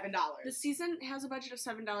of $7. The season has a budget of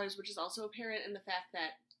 $7, which is also apparent in the fact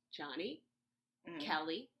that Johnny,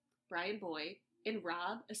 Kelly, Brian Boyd, and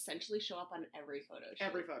Rob essentially show up on every photo shoot.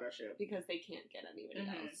 Every photo shoot. Because they can't get anybody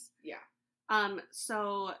else. Yeah.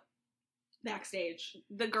 So backstage,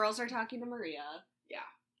 the girls are talking to Maria. Yeah.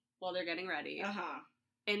 While they're getting ready. Uh-huh.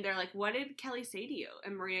 And they're like, what did Kelly say to you?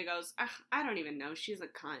 And Maria goes, I don't even know. She's a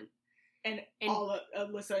cunt. And all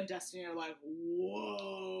Alyssa and Destiny are like,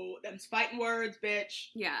 whoa, them's fighting words, bitch.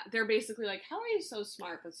 Yeah. They're basically like, how are you so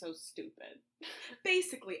smart but so stupid?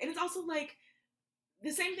 Basically. And it's also like,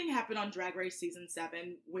 the same thing happened on Drag Race Season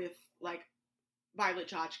 7 with, like, Violet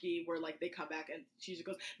Chachki, where, like, they come back and she just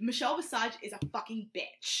goes, Michelle Visage is a fucking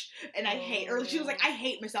bitch. And I hate her. She was like, I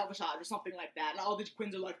hate Michelle Visage or something like that. And all the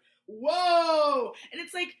queens are like, whoa! And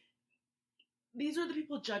it's like, these are the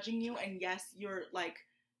people judging you, and yes, you're, like,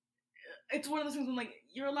 it's one of those things when, like,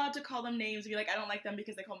 you're allowed to call them names and be like, I don't like them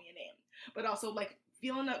because they call me a name. But also, like,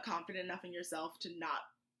 feeling confident enough in yourself to not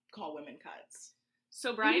call women cunts.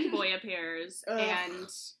 So Brian Boy appears, and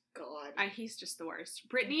God, he's just the worst.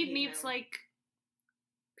 Brittany needs like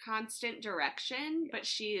constant direction, but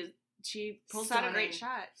she pulls out a great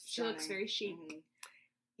shot. She looks very chic.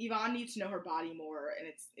 Yvonne needs to know her body more, and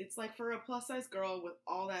it's like for a plus size girl with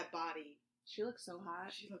all that body, she looks so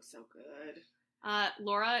hot. She looks so good.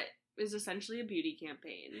 Laura is essentially a beauty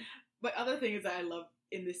campaign. But other thing is that I love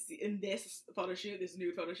in this photo shoot, this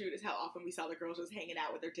nude photo shoot, is how often we saw the girls just hanging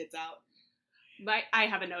out with their tits out. I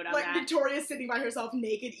have a note on that. Like, Victoria's sitting by herself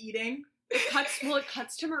naked eating. It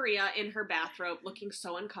cuts to Maria in her bathrobe looking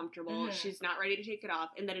so uncomfortable. She's not ready to take it off.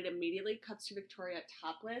 And then it immediately cuts to Victoria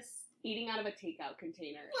topless, eating out of a takeout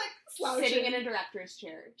container. Like, slouching. Sitting in a director's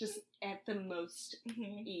chair, just at the most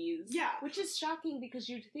ease. Yeah. Which is shocking because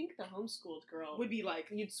you'd think the homeschooled girl would be like...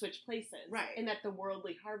 You'd switch places. Right. And that the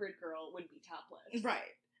worldly Harvard girl would be topless.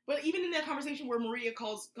 Right. But even in that conversation where Maria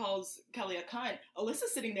calls Kelly a cunt,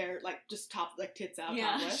 Alyssa's sitting there, like, just tits out,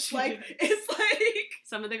 topless. Like, it's like...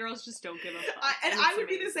 Some of the girls just don't give a fuck. I would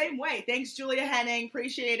be the same way. Thanks, Julia Henning.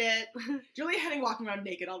 Appreciate it. Julia Henning walking around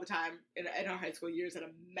naked all the time in our high school years had a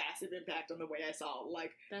massive impact on the way I saw,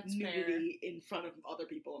 like, nudity in front of other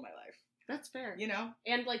people in my life. That's fair. You know?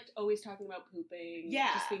 And, like, always talking about pooping. Yeah.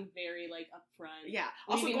 Just being very, like, upfront. Yeah.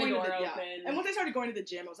 Also leaving the door open. Yeah. And once I started going to the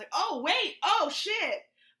gym, I was like, oh, wait! Oh, shit!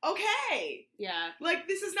 Okay. Yeah. Like,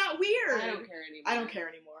 this is not weird. I don't care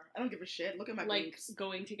anymore. I don't give a shit. Look at my boobs. Like,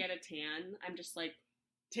 going to get a tan, I'm just like...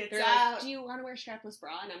 Tits out. Like, do you want to wear a strapless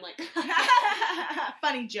bra? And I'm like...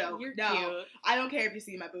 Funny joke. You're no, cute. I don't care if you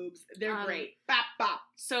see my boobs. They're great. Bop, bop.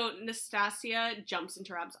 So, Nastasia jumps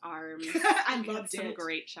into Rob's arms. I loved some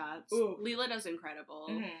great shots. Ooh. Leela does incredible.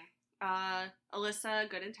 Alyssa,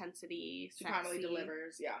 good intensity. She finally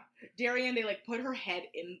delivers, yeah. Darian, they, like, put her head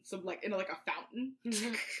in some, like, in, like, a fountain.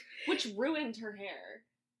 Which ruined her hair.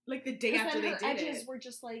 Like, the day after they did it. Her edges were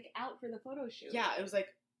just, like, out for the photo shoot. Yeah, it was like,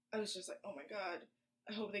 I was just like, oh my god.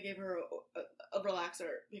 I hope they gave her a relaxer,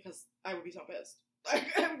 because I would be so pissed.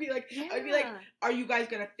 I would be like, are you guys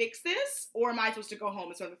gonna fix this? Or am I supposed to go home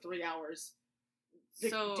and spend the 3 hours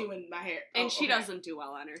doing my hair? And she doesn't do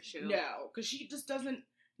well on her shoot. No, because she just doesn't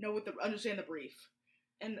understand the brief.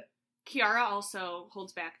 And Kiara also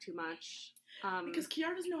holds back too much. Because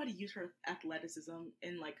Kiara doesn't know how to use her athleticism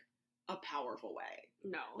in, like, a powerful way.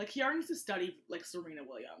 No. Like, Kiara needs to study, like, Serena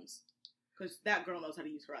Williams. Because that girl knows how to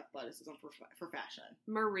use her athleticism for fashion.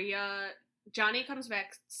 Johnny comes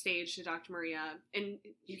backstage to talk to Maria, and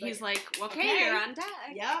he's like, okay, you're on deck.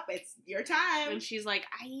 Yep, it's your time. And she's like,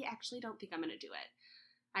 I actually don't think I'm going to do it.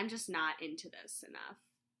 I'm just not into this enough.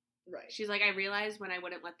 Right. She's like, I realized when I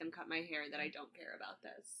wouldn't let them cut my hair that I don't care about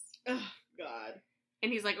this. Oh, God.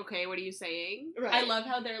 And he's like, okay, what are you saying? Right. I love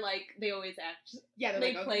how they're like, they always act. Yeah,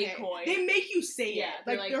 they like, play coy. They make you say it.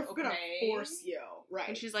 They're they're gonna force you. Right.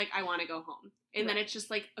 And she's like, I want to go home. And then it's just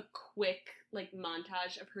like a quick, like,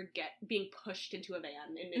 montage of her being pushed into a van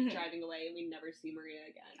and Nick driving away, and we never see Maria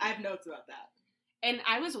again. I have notes about that. And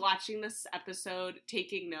I was watching this episode,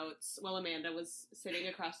 taking notes, while Amanda was sitting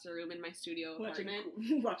across the room in my studio apartment.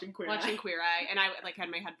 Watching Queer Eye. And I, like,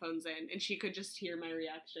 had my headphones in, and she could just hear my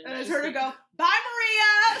reaction. And I heard her go, bye,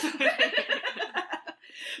 Maria!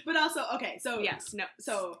 But also, okay, so... Yes, no.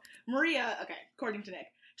 So, Maria, okay, according to Nick,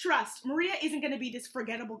 trust, Maria isn't going to be this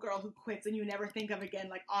forgettable girl who quits and you never think of again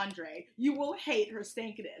like Andre. You will hate her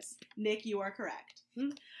stankiness. Nick, you are correct.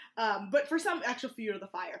 But for some actual fuel to the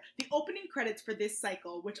fire, the opening credits for this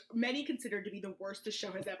cycle, which many consider to be the worst the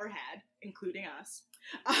show has ever had, including us,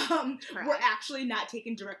 were actually not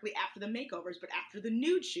taken directly after the makeovers, but after the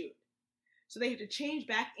nude shoot. So they had to change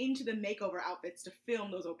back into the makeover outfits to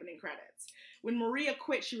film those opening credits. When Maria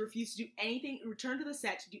quit, she refused to do anything, return to the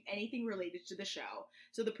set to do anything related to the show.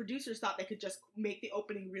 So the producers thought they could just make the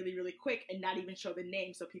opening really, really quick and not even show the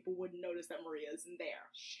name so people wouldn't notice that Maria isn't there.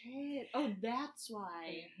 Shit. Oh, that's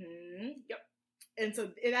why. Mm-hmm. Yep. And so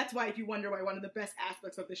that's why if you wonder why one of the best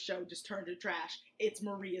aspects of the show just turned to trash, it's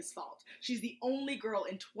Maria's fault. She's the only girl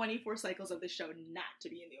in 24 cycles of the show not to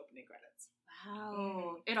be in the opening credits.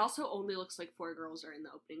 Wow. It also only looks like 4 girls are in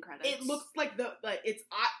the opening credits. It looks like it's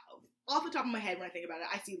off the top of my head when I think about it.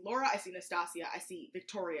 I see Laura, I see Nastasia, I see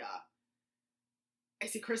Victoria, I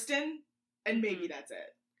see Kristen, and maybe that's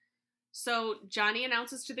it. So Johnny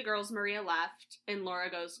announces to the girls Maria left, and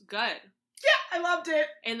Laura goes, good. Yeah, I loved it.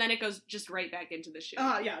 And then it goes just right back into the shoot.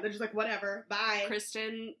 Yeah, they're just like, whatever, bye.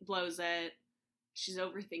 Kristen blows it. She's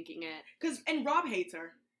overthinking it. And Rob hates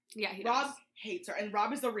her. Yeah, he Rob does. hates her, and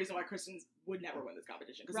Rob is the reason why Kristen would never win this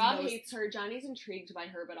competition. Rob hates her. Johnny's intrigued by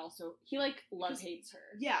her, but also he love hates her.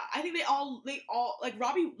 Yeah, I think they all like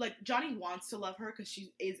Robbie, like Johnny wants to love her because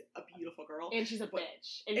she is a beautiful girl, and she's a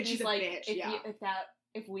bitch. And she's like, a bitch.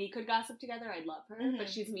 If we could gossip together, I'd love her. Mm-hmm. But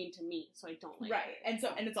she's mean to me, so I don't like her. Right,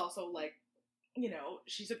 and it's also like,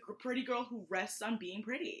 she's a pretty girl who rests on being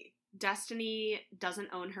pretty. Destiny doesn't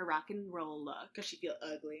own her rock and roll look because she feels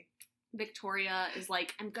ugly. Victoria is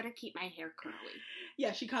like, I'm gonna keep my hair curly.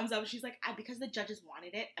 Yeah, she comes up, she's like, because the judges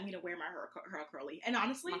wanted it, I'm gonna wear my hair curly. And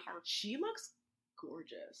honestly, she looks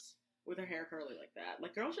gorgeous with her hair curly like that.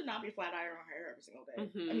 Like, girls should not be flat ironing her hair every single day.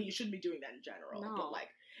 Mm-hmm. I mean, you shouldn't be doing that in general. No. But, like,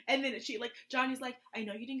 and then she, like, Johnny's like, I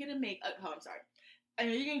know you didn't get I'm sorry. I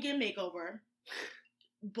know you're gonna get a makeover,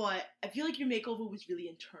 but I feel like your makeover was really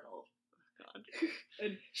internal. God.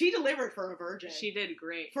 And she delivered for a virgin. She did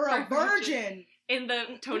great. For a virgin! And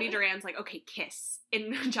Tony Duran's like, okay, kiss.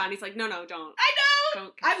 And Johnny's like, no, don't. I know!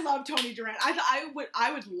 Don't kiss. I love Tony Duran. I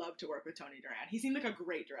would love to work with Tony Duran. He seemed like a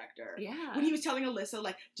great director. Yeah. When he was telling Alyssa,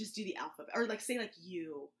 like, just do the alphabet. Or, like, say, like,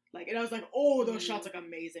 you. Like, and I was like, oh, those shots look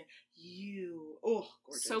amazing. You. Oh,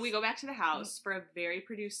 gorgeous. So we go back to the house for a very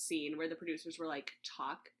produced scene where the producers were like,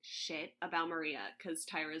 talk shit about Maria because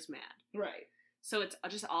Tyra's mad. Right. So it's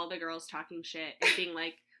just all the girls talking shit and being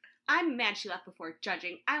like, I'm mad she left before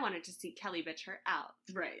judging. I wanted to see Kelly bitch her out.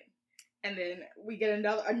 Right. And then we get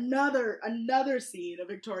another scene of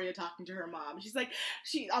Victoria talking to her mom. She's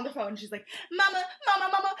on the phone. She's like, Mama,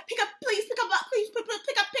 pick up, please, pick up, please, pick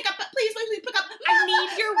up, please, pick up. Mama, I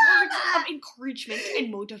need your words of encouragement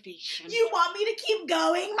and motivation. You want me to keep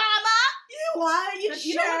going, Mama? You sure?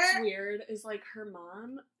 You know what's weird is, like, her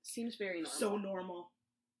mom seems very normal. So normal.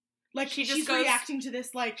 Like, she's reacting to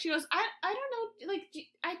this, like... She goes, I don't know, like,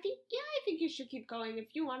 I think you should keep going if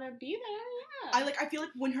you want to be there, yeah. I feel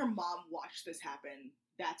like when her mom watched this happen,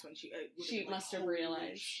 that's when she must have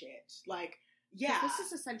realized. Shit. Like, yeah. This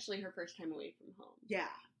is essentially her first time away from home. Yeah.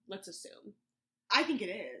 Let's assume. I think it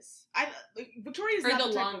is. Victoria's not the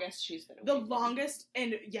longest she's been away. The longest,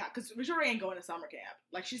 and yeah, because Victoria ain't going to summer camp.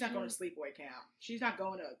 Like, she's not going to sleepaway camp. She's not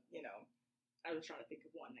going to, I was trying to think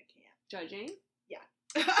of one that can't. Judging? Yeah.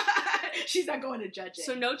 She's not going to judging.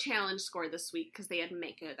 So no challenge score this week because they had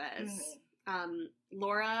makeovers. Mm-hmm.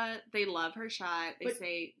 Laura, they love her shot. They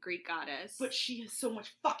say Greek goddess. But she has so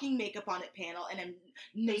much fucking makeup on it, panel, and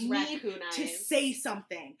they need to say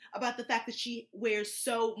something about the fact that she wears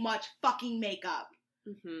so much fucking makeup.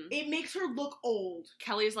 Mm-hmm. It makes her look old.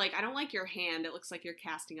 Kelly's like, I don't like your hand. It looks like you're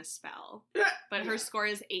casting a spell. But her score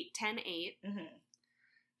is 8-10-8. Mm-hmm.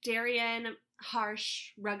 Darian,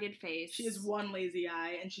 harsh, rugged face. She has one lazy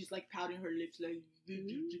eye, and she's, like, pouting her lips, like...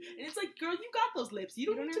 And it's like, girl, you got those lips.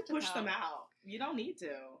 You don't need to push them out. You don't need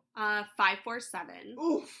to. 5-4-7.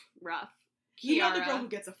 Oof. Rough. Kiara, the girl who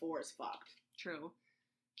gets a 4 is fucked. True.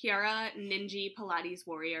 Kiara, Ninja, Pilates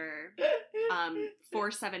warrior,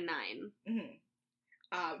 4-7-9. Mm-hmm.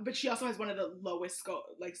 But she also has one of the lowest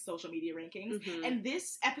social media rankings. Mm-hmm. And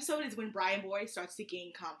this episode is when Brian Boy starts to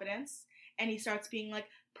gain confidence, and he starts being, like,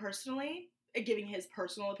 personally, giving his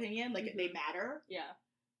personal opinion, like, they matter. Yeah.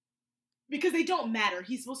 Because they don't matter.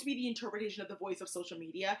 He's supposed to be the interpretation of the voice of social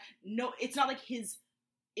media. No, it's not like his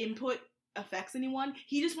input affects anyone.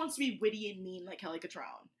 He just wants to be witty and mean like Kelly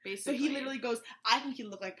Catrone. Basically. So he literally goes, I think he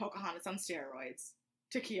looked like Pocahontas on steroids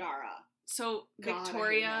to Kiara. So God,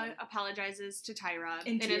 Victoria apologizes to Tyra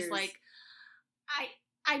and tears. is like,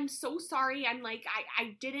 I'm so sorry. I'm like,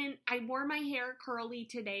 I wore my hair curly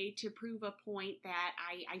today to prove a point that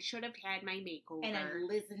I should have had my makeover. And I'm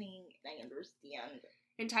listening and I understand.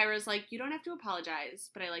 And Tyra's like, you don't have to apologize,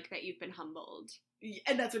 but I like that you've been humbled.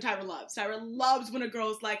 And that's what Tyra loves. Tyra loves when a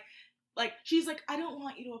girl's like, she's like, I don't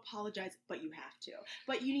want you to apologize, but you have to.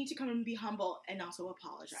 But you need to come and be humble and also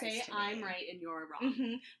apologize. Say, to me. I'm right and you're wrong.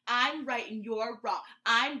 Mm-hmm. I'm right and you're wrong.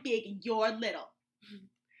 I'm big and you're little.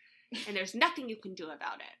 And there's nothing you can do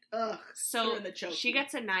about it. Ugh. So she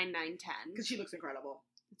gets a 9, 9, 10. Because she looks incredible.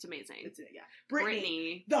 It's amazing. Yeah.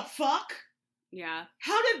 Brittany. The fuck? Yeah.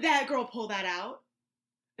 How did that girl pull that out?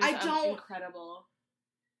 Incredible.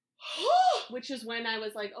 Which is when I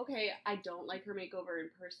was like, okay, I don't like her makeover in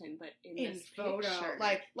person, but in this photo, picture.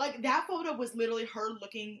 like that photo was literally her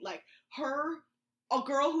looking like a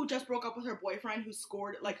girl who just broke up with her boyfriend who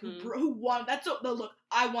scored, like who won. That's the look.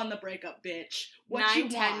 I won the breakup, bitch. What 9, you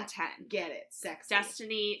 10, want? 10. Get it, sexy.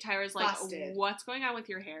 Destiny. Tyra's like, Busted. what's going on with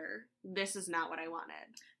your hair? This is not what I wanted.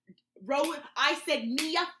 I said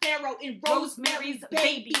Mia Farrow in Rosemary's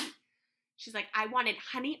Baby. She's like, I wanted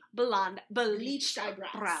honey blonde bleached eyebrows.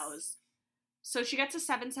 brows. So she gets a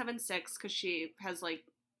 776 because she has, like,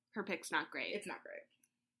 her pick's not great. It's not great.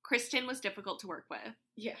 Kristen was difficult to work with.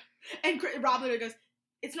 Yeah. And Rob literally goes,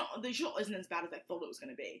 it's not, the show isn't as bad as I thought it was going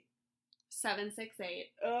to be. 768.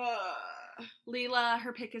 Leela,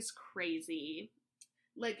 her pick is crazy.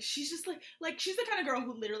 Like, she's just like, she's the kind of girl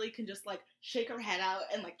who literally can just, like, shake her head out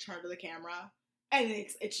and, like, turn to the camera. And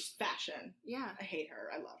it's just fashion. Yeah. I hate her.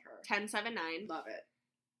 I love her. 1079. Love it.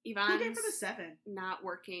 Yvonne's who gave her the 7? Not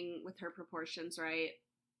working with her proportions right.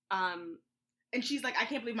 And she's like, I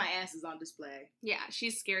can't believe my ass is on display. Yeah,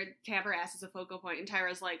 she's scared to have her ass as a focal point. And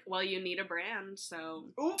Tyra's like, well, you need a brand, so.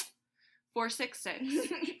 Oop.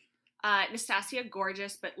 466. Nastasia,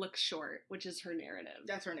 gorgeous, but looks short, which is her narrative.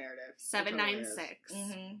 That's her narrative. 796.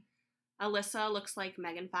 Mm-hmm. Alyssa looks like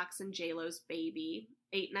Megan Fox and J-Lo's baby.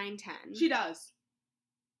 8, 9, 10. She does.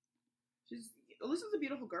 Alyssa's a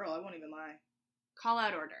beautiful girl, I won't even lie. Call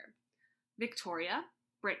out order. Victoria,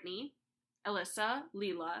 Brittany, Alyssa,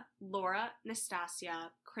 Leela, Laura,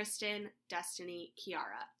 Nastasia, Kristen, Destiny,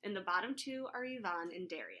 Kiara. And the bottom 2 are Yvonne and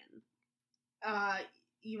Darian.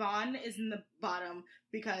 Yvonne is in the bottom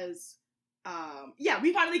because,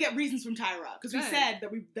 we finally get reasons from Tyra. Because we said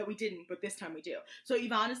that we didn't, but this time we do. So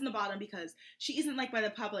Yvonne is in the bottom because she isn't liked by the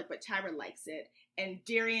public, but Tyra likes it. And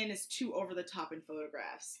Darian is too over the top in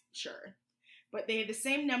photographs. Sure. But they have the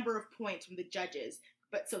same number of points from the judges.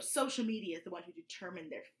 But so social media is the one who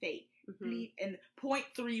determined their fate. Mm-hmm. And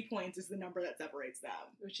 0.3 points is the number that separates them.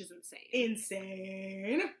 Which is insane.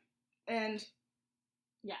 Insane. And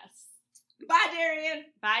yes. Bye, Darian.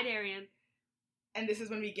 Bye, Darian. And this is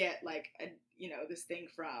when we get, like, this thing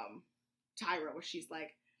from Tyra where she's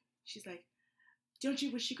like, don't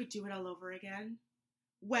you wish you could do it all over again?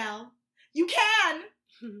 Well, you can!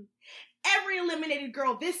 Every eliminated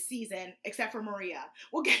girl this season, except for Maria,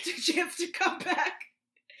 will get the chance to come back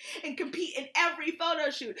and compete in every photo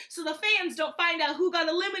shoot so the fans don't find out who got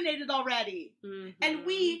eliminated already. Mm-hmm. And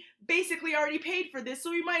we basically already paid for this,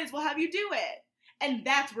 so we might as well have you do it. And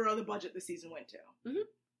that's where all the budget this season went to.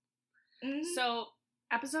 Mm-hmm. Mm-hmm. So,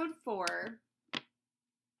 episode 4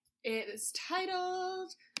 is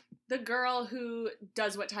titled The Girl Who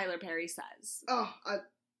Does What Tyler Perry Says.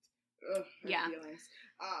 Yeah.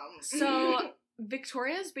 So,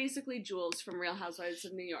 Victoria's basically Jules from Real Housewives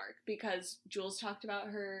of New York because Jules talked about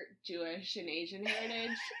her Jewish and Asian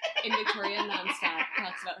heritage, and Victoria nonstop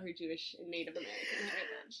talks about her Jewish and Native American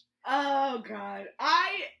heritage. Oh, God. I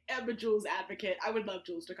am a Jules advocate. I would love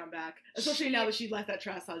Jules to come back. Especially now that she left that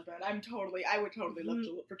trash husband. I would totally love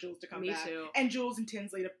for Jules to come back. Me too. And Jules and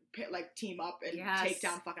Tinsley to, team up and take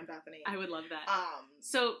down fucking Bethany. I would love that.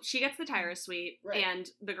 So she gets the Tyra suite, and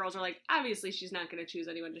the girls are like, obviously she's not going to choose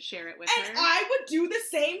anyone to share it with her. And I would do the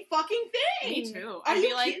same fucking thing. Me too. I'd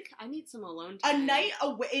be like, I need some alone time. A night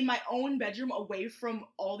away in my own bedroom, away from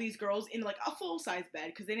all these girls, in, like, a full-size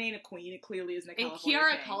bed, because it ain't a queen. It clearly isn't a California And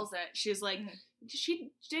Kiara thing. calls it. She's like,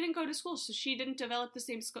 she didn't go to school, so she didn't develop the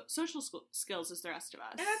same social skills as the rest of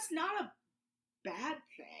us. And that's not a bad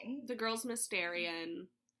thing. The girls miss Darian.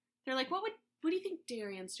 They're like, what do you think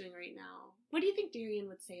Darian's doing right now? What do you think Darian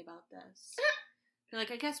would say about this? They're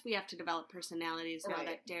like, I guess we have to develop personalities now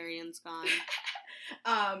that Darian's gone.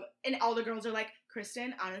 And all the girls are like,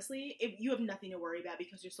 Kristen, honestly, if you have nothing to worry about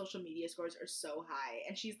because your social media scores are so high.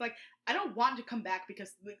 And she's like, I don't want to come back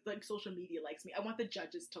because like social media likes me. I want the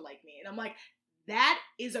judges to like me. And I'm like, that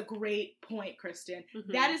is a great point, Kristen.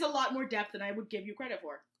 Mm-hmm. That is a lot more depth than I would give you credit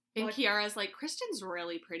for. And like, Kiara's like, Kristen's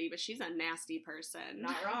really pretty, but she's a nasty person.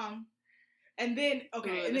 Not wrong. And then,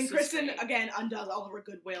 okay, and then Kristen, again, undoes all of her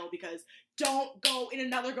goodwill because don't go in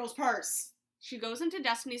another girl's purse. She goes into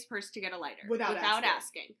Destiny's purse to get a lighter. Without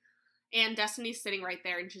asking. And Destiny's sitting right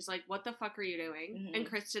there, and she's like, what the fuck are you doing? Mm-hmm. And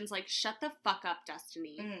Kristen's like, shut the fuck up,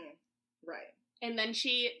 Destiny. Mm-hmm. Right. And then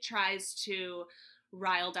she tries to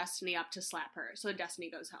rile Destiny up to slap her, so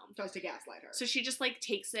Destiny goes home. Tries to gaslight her. So she just, like,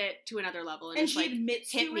 takes it to another level. And she like,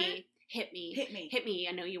 admits hit to me, it. hit me. Hit me. Hit me,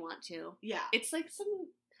 I know you want to. Yeah. It's like some...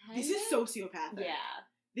 This is sociopathic. Yeah.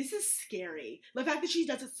 This is scary. The fact that she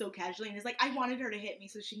does it so casually and is like, I wanted her to hit me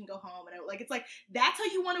so she can go home. And it's like, that's how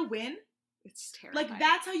you want to win? It's terrifying. Like,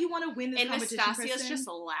 that's how you want to win this competition, Nastasia's Kristen? just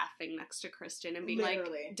laughing next to Kristen and being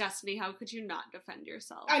Literally. like, Destiny, how could you not defend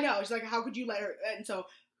yourself? I know. She's like, how could you let her... And so,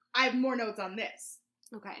 I have more notes on this.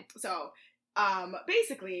 Okay. So,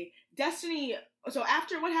 basically, Destiny... So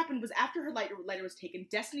what happened was after her lighter was taken,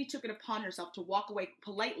 Destiny took it upon herself to walk away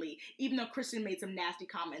politely, even though Kristen made some nasty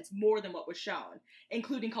comments, more than what was shown,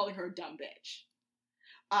 including calling her a dumb bitch.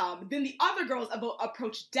 Then the other girls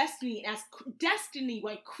approached Destiny and asked Destiny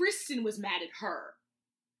why Kristen was mad at her,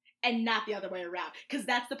 and not the other way around, because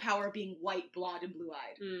that's the power of being white, blonde, and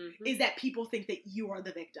blue-eyed, is that people think that you are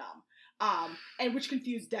the victim, and which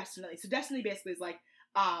confused Destiny. So Destiny basically is like,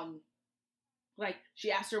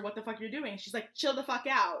 she asked her, what the fuck you're doing? She's like, chill the fuck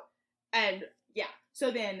out. And, yeah. So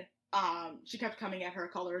then, she kept coming at her,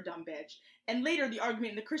 called her a dumb bitch. And later, the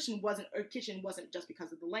argument in the kitchen wasn't just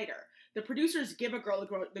because of the lighter. The producers give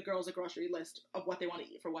the girls a grocery list of what they want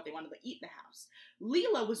to eat for what they wanted to eat in the house.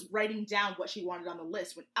 Leela was writing down what she wanted on the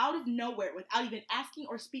list when out of nowhere, without even asking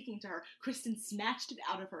or speaking to her, Kristen snatched it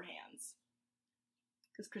out of her hands.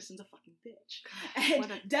 Because Kristen's a fucking bitch.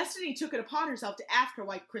 And Destiny took it upon herself to ask her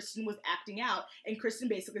why Kristen was acting out, and Kristen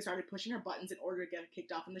basically started pushing her buttons in order to get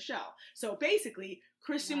kicked off from the show. So basically,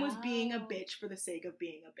 Kristen was being a bitch for the sake of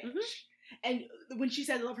being a bitch. Mm-hmm. And when she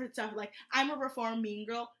said all of her stuff like, I'm a reformed mean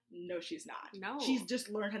girl, no, she's not. No. She's just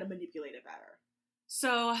learned how to manipulate it better.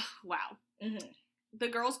 So, wow. Mm-hmm. The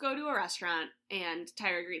girls go to a restaurant, and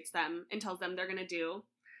Tyra greets them and tells them they're going to do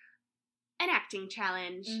an acting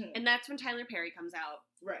challenge, and that's when Tyler Perry comes out.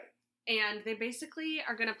 Right. And they basically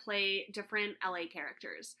are going to play different LA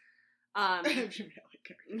characters.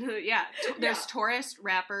 Yeah. There's tourist,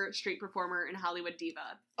 rapper, street performer, and Hollywood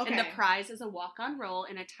diva. Okay. And the prize is a walk-on role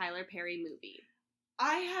in a Tyler Perry movie.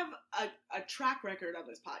 I have a track record on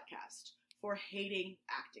this podcast for hating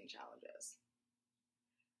acting challenges.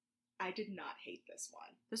 I did not hate this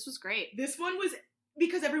one. This was great. This one was...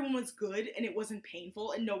 Because everyone was good and it wasn't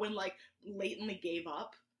painful and no one, blatantly gave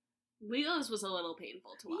up. Leela's was a little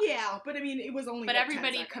painful to watch. Yeah, but I mean, it was only. But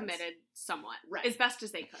everybody committed somewhat, right? As best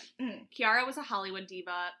as they could. Mm-hmm. Kiara was a Hollywood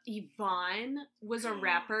diva. Yvonne was a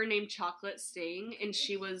rapper named Chocolate Sting, and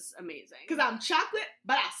she was amazing. Because I'm chocolate,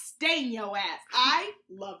 but I stain your ass. I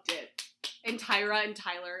loved it. And Tyra and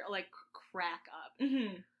Tyler crack up.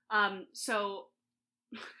 Mm-hmm. So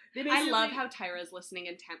I love how Tyra's listening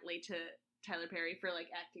intently to Tyler Perry for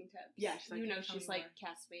acting tips. Yeah, she's like, she's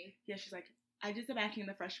cast me. Yeah, she's like, I did some acting in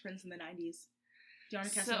The Fresh Prince in the 90s. Do you want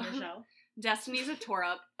to cast me on your show? Destiny's a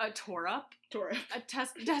tourist,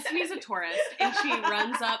 and she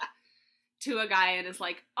runs up to a guy and is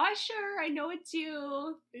like, Usher, I know it's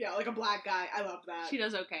you. Yeah, like a black guy. I love that. She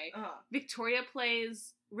does okay. Uh-huh. Victoria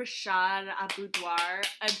plays Rashad Aboudoir,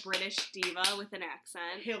 a British diva with an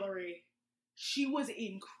accent. Hillary. She was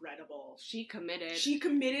incredible. She committed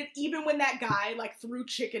even when that guy, threw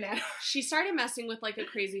chicken at her. She started messing with, a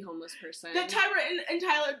crazy homeless person. That Tyra and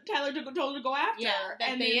Tyler told her to go after. Yeah,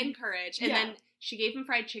 that they encouraged. And then she gave him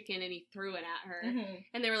fried chicken and he threw it at her. Mm-hmm.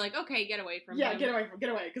 And they were like, okay, get away from him. Yeah, get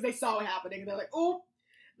away. Because they saw it happening. And they're like, oh.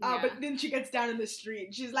 But then she gets down in the street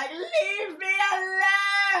and she's like, leave me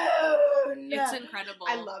alone. It's incredible.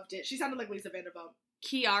 I loved it. She sounded like Lisa Vanderpump.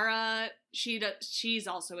 Kiara, she's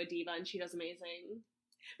also a diva and she does amazing.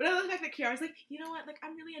 But I love the fact that Kiara's like, you know what,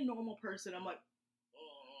 I'm really a normal person. I'm like,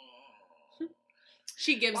 oh.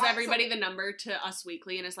 She gives everybody the number to Us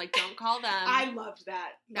Weekly and is like, don't call them. I loved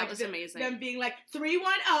that. That was amazing. Them being like,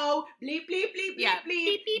 310, bleep, bleep, bleep, bleep, bleep.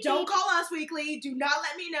 Beep, beep, don't call Us Weekly. Do not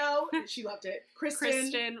let me know. She loved it.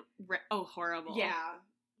 Kristen, horrible. Yeah.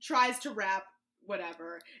 Tries to rap.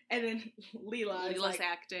 Whatever. And then Leela's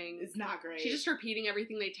acting is not great. She's just repeating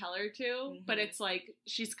everything they tell her to, but it's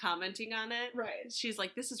she's commenting on it. Right. She's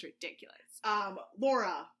like, this is ridiculous.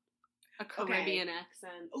 Laura. a Caribbean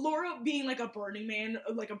accent. Laura being like a Burning Man,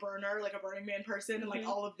 like a Burning Man person, and like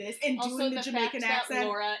all of this, and also, doing the Jamaican fact accent. That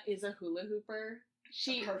Laura is a hula hooper.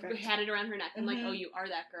 She had it around her neck. I'm like, oh, you are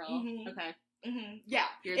that girl. Okay. Yeah.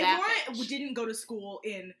 You're if that Laura bitch. didn't go to school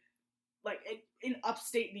in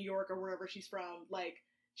upstate New York or wherever she's from, like,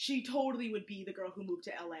 she totally would be the girl who moved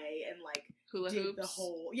to LA and like did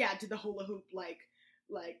the hula hoop, like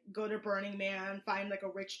go to Burning Man, find like a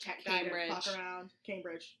rich tech guy to fuck around.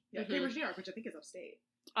 Cambridge. Yeah, Cambridge, New York, which I think is upstate.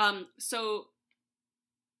 So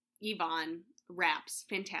Yvonne raps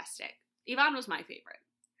fantastic. Yvonne was my favorite.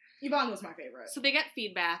 So they get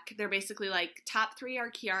feedback. They're basically like, top 3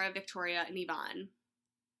 are Kiara, Victoria, and Yvonne.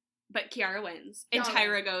 But Kiara wins. And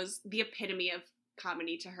Tyra goes, the epitome of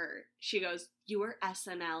comedy to her. She goes, you were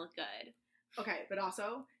SNL good. Okay, but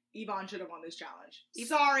also, Yvonne should have won this challenge.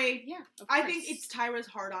 Sorry. Yeah, of course. I think it's Tyra's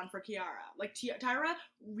hard on for Kiara. Like, Tyra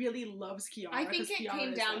really loves Kiara. I think it Kiara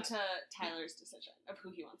came down to Tyler's decision of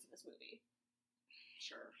who he wants in this movie.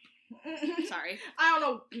 Sure. Sorry. I don't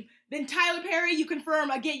know. Then Tyler Perry, you confirm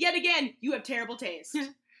yet again, you have terrible taste.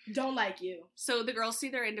 Don't like you. So the girls see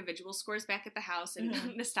their individual scores back at the house, and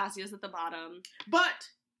Nastasia's at the bottom. But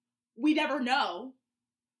we never know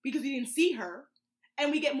because we didn't see her. And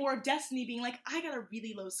we get more of Destiny being like, I got a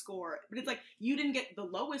really low score. But it's like, you didn't get the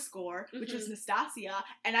lowest score, which was Nastasia,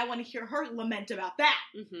 and I want to hear her lament about that.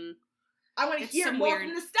 I want to hear more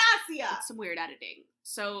from Nastasia. It's some weird editing.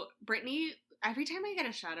 So Brittany, every time I get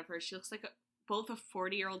a shot of her, she looks like both a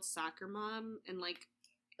 40-year-old soccer mom and like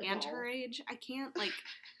and her age. I can't, like,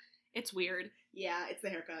 it's weird. Yeah, it's the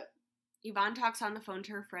haircut. Yvonne talks on the phone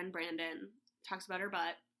to her friend Brandon, talks about her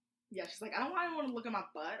butt. Yeah, she's like, I don't want to look at my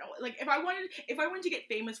butt. Like, if I wanted to get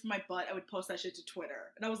famous for my butt, I would post that shit to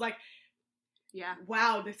Twitter. And I was like, yeah,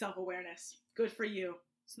 wow, the self-awareness. Good for you.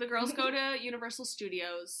 So the girls go to Universal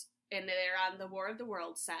Studios, and they're on the War of the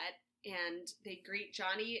Worlds set, and they greet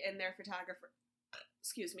Johnny and their photographer,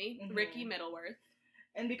 Ricky Middleworth.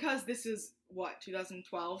 And because this is,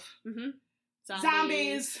 2012?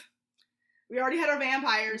 Zombies. We already had our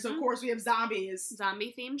vampires, so of course we have zombies.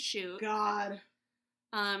 Zombie-themed shoot. God.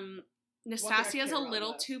 Nastasia's a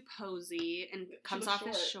little too posy and comes off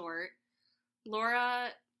as short. Laura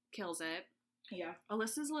kills it. Yeah.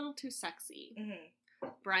 Alyssa's a little too sexy.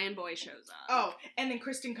 Brian Boy shows up. Oh, and then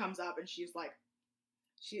Kristen comes up and she is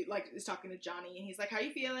talking to Johnny and he's like, how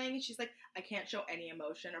you feeling? And she's like, I can't show any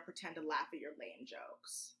emotion or pretend to laugh at your lame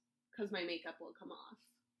jokes. Because my makeup will come off.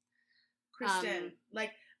 Kristen,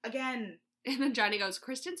 again. And then Johnny goes,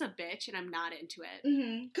 Kristen's a bitch and I'm not into it.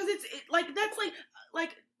 Because that's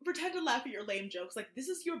like, pretend to laugh at your lame jokes. Like, this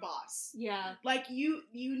is your boss. Yeah. Like, you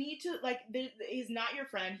need to, like, he's not your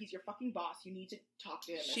friend. He's your fucking boss. You need to talk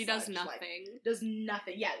to him. She does nothing. Like, does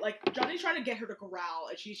nothing. Yeah, like, Johnny's trying to get her to growl,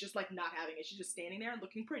 and she's just, like, not having it. She's just standing there and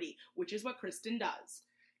looking pretty, which is what Kristen does.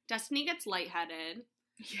 Destiny gets lightheaded.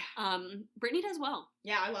 Yeah. Brittany does well.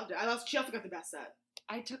 Yeah, I loved it. She also got the best set.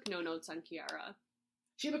 I took no notes on Kiara.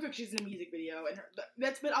 She looked like she's in a music video, and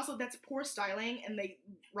that's poor styling, and they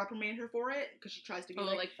reprimand her for it because she tries to be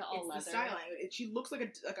like the all leather. The styling. She looks like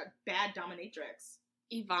a bad dominatrix.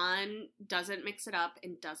 Yvonne doesn't mix it up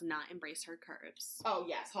and does not embrace her curves. Oh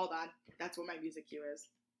yes, hold on, that's what my music cue is.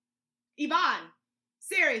 Yvonne,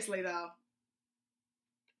 seriously though.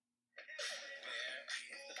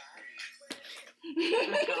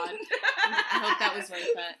 Oh God, I hope that was worth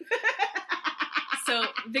it. So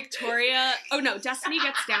Destiny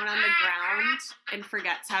gets down on the ground and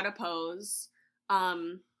forgets how to pose.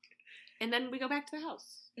 And then we go back to the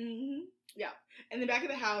house. Yeah. And then back at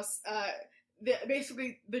the house,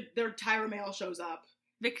 their Tyra mail shows up.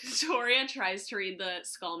 Victoria tries to read the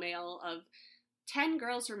skull mail of 10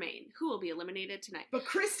 girls remain. Who will be eliminated tonight? But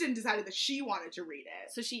Kristen decided that she wanted to read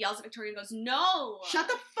it. So she yells at Victoria and goes, no! Shut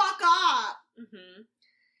the fuck up!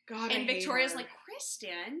 God, and Victoria's like,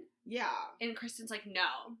 Kristen? Yeah. And Kristen's like,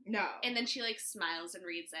 no. No. And then she, like, smiles and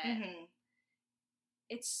reads it.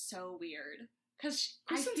 It's so weird. Because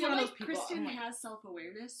I feel like Kristen has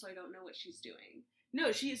self-awareness, so I don't know what she's doing.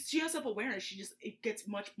 No, she has self-awareness. It gets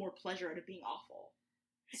much more pleasure out of being awful.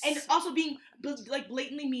 And also being, like,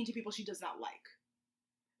 blatantly mean to people she does not like.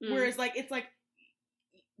 Whereas, like, it's like,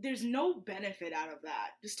 there's no benefit out of that.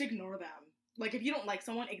 Just ignore them. Like, if you don't like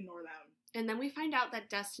someone, ignore them. And then we find out that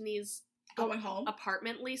Destiny's going home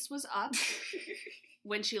apartment lease was up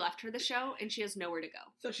when she left for the show, and she has nowhere to go.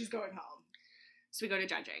 So she's going home. So we go to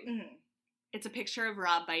judging. It's a picture of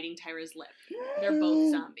Rob biting Tyra's lip. They're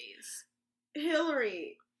both zombies.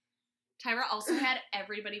 Hillary. Tyra also had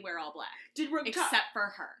everybody wear all black. Except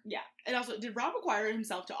for her. Yeah. And also, did Rob require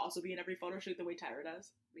himself to also be in every photo shoot the way Tyra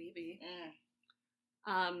does? Maybe.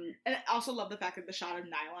 And I also love the fact that the shot of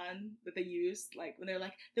Nylon that they used, like when they're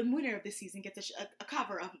like, the winner of this season gets a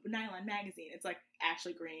cover of Nylon magazine. It's like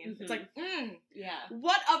Ashley Greene. It's like, yeah.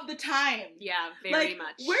 What of the time? Yeah, very like,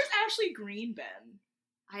 much. Where's Ashley Greene been?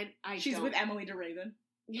 She's with Emily DeRaven.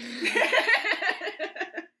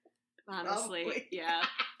 Honestly, Probably. yeah.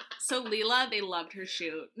 So Leela, they loved her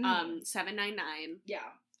shoot. 799. Yeah.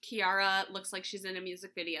 Kiara looks like she's in a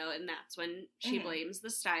music video, and that's when she blames the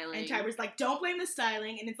styling. And Tyra's like, don't blame the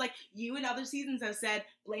styling. And it's like, you in other seasons have said,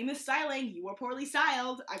 blame the styling. You were poorly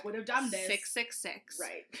styled. I would have done this. 666.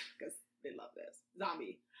 Right. Because they love this.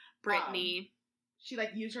 Zombie. Brittany. She,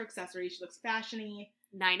 like, used her accessories. She looks fashiony.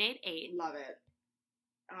 988. Love it.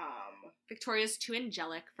 Victoria's too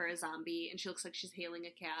angelic for a zombie, and she looks like she's hailing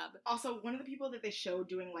a cab. Also, one of the people that they showed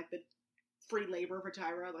doing, like, the free labor for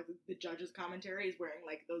Tyra, like, the judge's commentary, is wearing,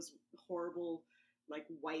 like, those horrible, like,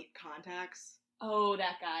 white contacts. Oh,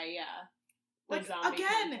 that guy, yeah. Like,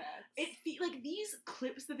 again, like, these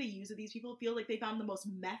clips that they use of these people feel like they found the most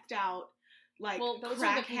methed out, like, those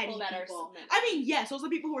are the people that are submitted. I mean, yes, those are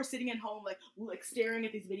the people who are sitting at home, like staring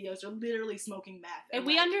at these videos. They're literally smoking meth. And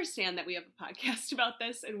we understand that we have a podcast about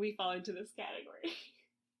this, and we fall into this category.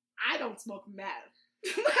 I don't smoke meth.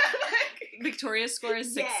 Victoria's score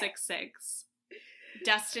is 666.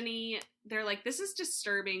 Destiny, they're like, this is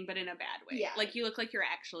disturbing, but in a bad way. Yeah. Like, you look like you're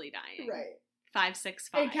actually dying. Right.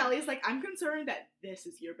 565. And Kelly's like, I'm concerned that this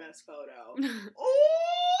is your best photo.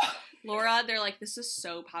 Oh! Laura, they're like, this is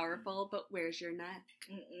so powerful, but where's your neck?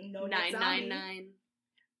 No, 999.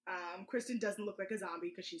 Kristen doesn't look like a zombie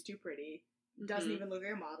because she's too pretty. Doesn't even look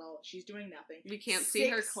like a model. She's doing nothing. We can't see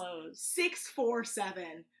her clothes.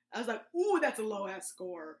 647. I was like, ooh, that's a low ass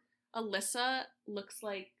score. Alyssa looks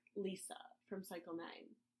like Lisa from Cycle 9.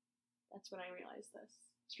 That's when I realized this.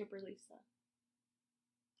 Stripper Lisa.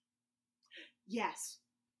 Yes,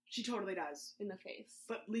 she totally does. In the face.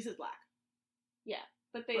 But Lisa's black. Yeah,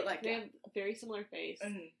 but they have a very similar face.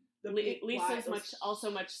 Lisa's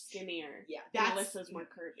much skinnier. Yeah, and Alyssa's more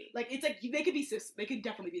curvy. Like, it's like they could be they could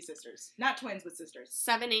definitely be sisters, not twins, but sisters.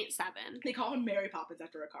 787. They call him Mary Poppins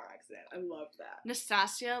after a car accident. I loved that.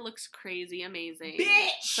 Nastasia looks crazy amazing,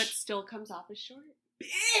 bitch, but still comes off as short.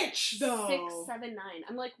 Bitch, though. 679.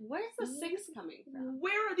 I'm like, where's the 6 coming from?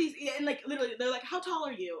 Where are these? And like, literally, they're like, how tall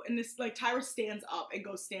are you? And this, like, Tyra stands up and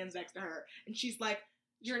stands next to her, and she's like,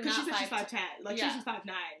 you're not 5'10". She's 5'10". Like, she's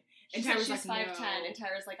 5'9". And Tyra's like, 5'10", no. and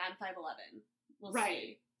Tyra's like, I'm 5'11". We'll right.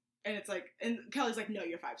 see. And it's like, and Kelly's like, no,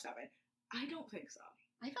 you're 5'7". I don't think so.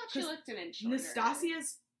 I thought she looked an inch shorter.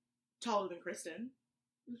 Nastasia's taller than Kristen,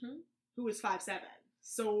 who is 5'7".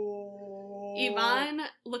 So Yvonne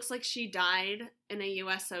looks like she died in a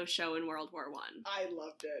USO show in World War I. I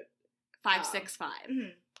loved it. 565.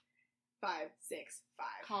 565.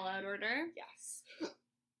 Call out order. Yes.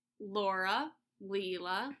 Laura,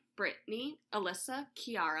 Leela, Brittany, Alyssa,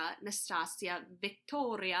 Kiara, Nastasia,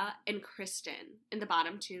 Victoria, and Kristen. And the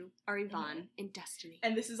bottom 2 are Yvonne and Destiny.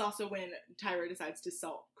 And this is also when Tyra decides to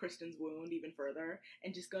salt Kristen's wound even further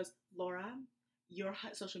and just goes, Laura, your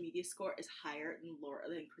social media score is higher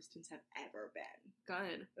than Kristen's have ever been.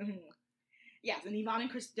 Good. Yes, and Yvonne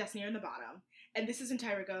and Destiny are in the bottom. And this is when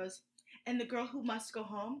Tyra goes, and the girl who must go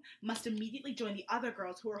home must immediately join the other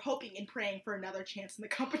girls who are hoping and praying for another chance in the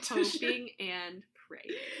competition. Hoping and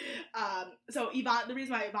praying. So Yvonne, the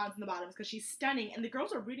reason why Yvonne's in the bottom is because she's stunning, and the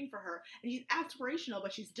girls are rooting for her, and she's aspirational,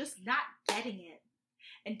 but she's just not getting it.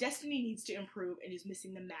 And Destiny needs to improve, and is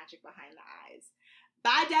missing the magic behind the eyes.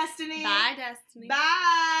 Bye, Destiny. Bye, Destiny.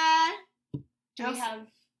 Bye. Do we have?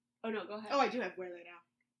 Oh no, go ahead. Oh, I do have Where They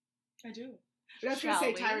Now. I do. But I was going to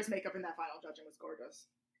say Tyra's makeup in that final judging was gorgeous.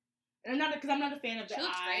 And I'm not a fan of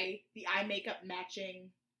the eye makeup matching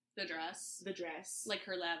the dress. Like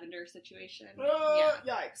her lavender situation.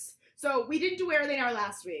 Yikes. So we didn't do Where Are They Now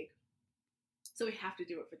last week. So we have to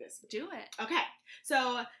do it for this week. Do it. Okay.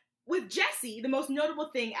 So with Jessie, the most notable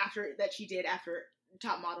thing after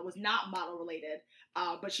Top Model was not model related,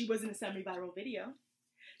 but she was in a semi-viral video.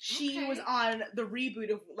 She was on the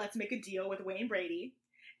reboot of Let's Make a Deal with Wayne Brady.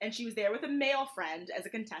 And she was there with a male friend as a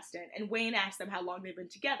contestant, and Wayne asked them how long they've been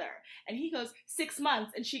together. And he goes, 6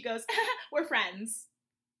 months, and she goes, we're friends.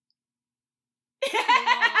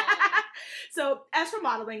 So, as for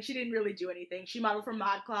modeling, she didn't really do anything. She modeled for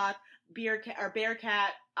ModCloth,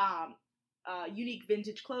 Bearcat, Unique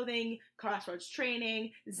Vintage Clothing, Crossroads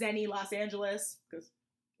Training, Zenny Los Angeles, because,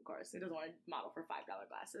 of course, he doesn't want to model for $5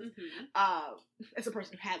 glasses. As a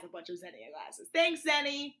person who has a bunch of Zenny glasses. Thanks,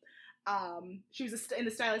 Zenny! She was in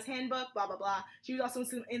the Stylist Handbook, blah, blah, blah. She was also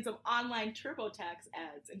in some online TurboTax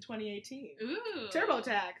ads in 2018. Ooh.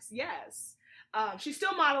 TurboTax, yes. She's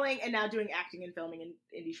still modeling and now doing acting and filming in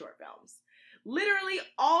indie short films. Literally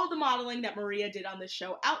all the modeling that Maria did on the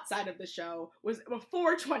show outside of the show was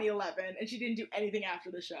before 2011, and she didn't do anything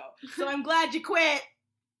after the show. So I'm glad you quit.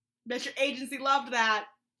 Bet your agency loved that.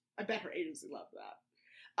 I bet her agency loved that.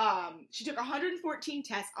 She took 114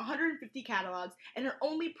 tests, 150 catalogs, and her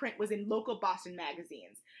only print was in local Boston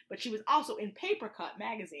magazines. But she was also in Paper Cut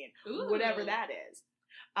magazine, whatever that is.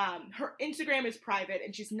 Her Instagram is private,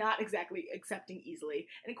 and she's not exactly accepting easily.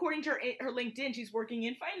 And according to her LinkedIn, she's working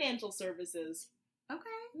in financial services. Okay.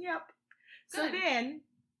 Yep. Good. So then,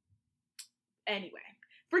 anyway,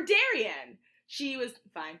 for Darian, she was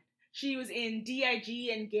fine. She was in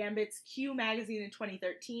DIG and Gambit's Q magazine in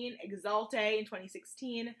 2013, Exalte in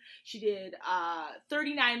 2016. She did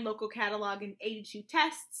 39 local catalog and 82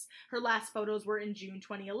 tests. Her last photos were in June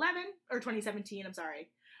 2017, I'm sorry.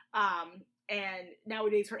 And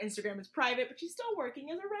nowadays her Instagram is private, but she's still working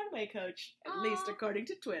as a runway coach, at least according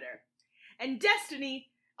to Twitter. And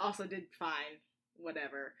Destiny also did fine,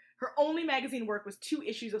 whatever. Her only magazine work was 2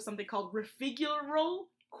 issues of something called Refigural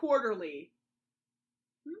Quarterly.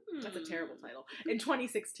 That's a terrible title. In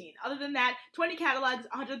 2016. Other than that, 20 catalogs,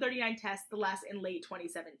 139 tests, the last in late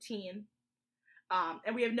 2017.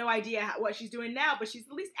 And we have no idea what she's doing now, but she's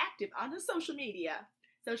at least active on the social media.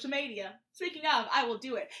 Speaking of, I will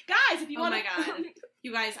do it. Guys, if you want to... Oh my god.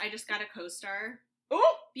 You guys, I just got a co-star.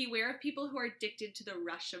 Oh! Beware of people who are addicted to the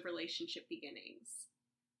rush of relationship beginnings.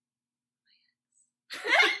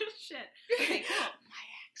 Shit. Okay, cool. My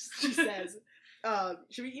ex. She says...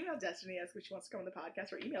 should we email Destiny, ask if she wants to come on the podcast?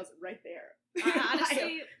 Her email's right there.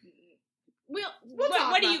 Honestly, we'll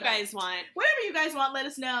talk what do you about guys want? Whatever you guys want, let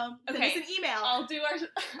us know. Okay. Send us an email. I'll do our...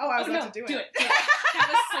 Oh, I was about to do it. That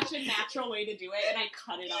was such a natural way to do it, and I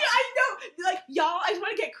cut it off. Yeah, I know. Like, y'all, I just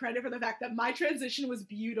want to get credit for the fact that my transition was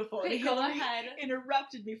beautiful. Okay, and go Hillary ahead.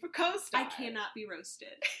 interrupted me for co-star. I cannot be roasted.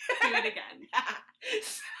 Do it again.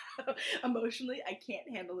 So, emotionally, I can't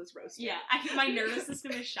handle this roasting. Yeah, my nervous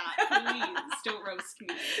system is shot. Please don't roast me.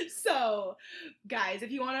 So, guys,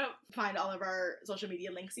 if you want to find all of our social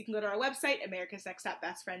media links, you can go to our website,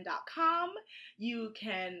 americasnexttopbestfriend.com. You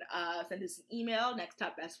can send us an email,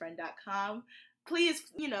 nexttopbestfriend.com.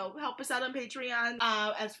 Please, help us out on Patreon.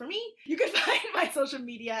 As for me, you can find my social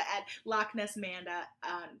media at Loch Ness Manda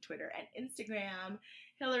on Twitter and Instagram.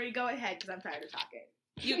 Hillary, go ahead, because I'm tired of talking.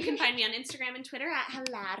 You can find me on Instagram and Twitter at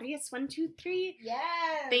hilarious123.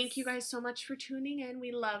 Yes. Thank you guys so much for tuning in.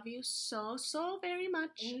 We love you so, so very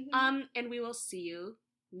much. Mm-hmm. And we will see you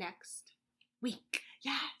next week.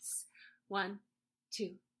 Yes. 1,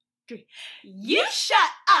 2, 3. You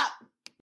shut up!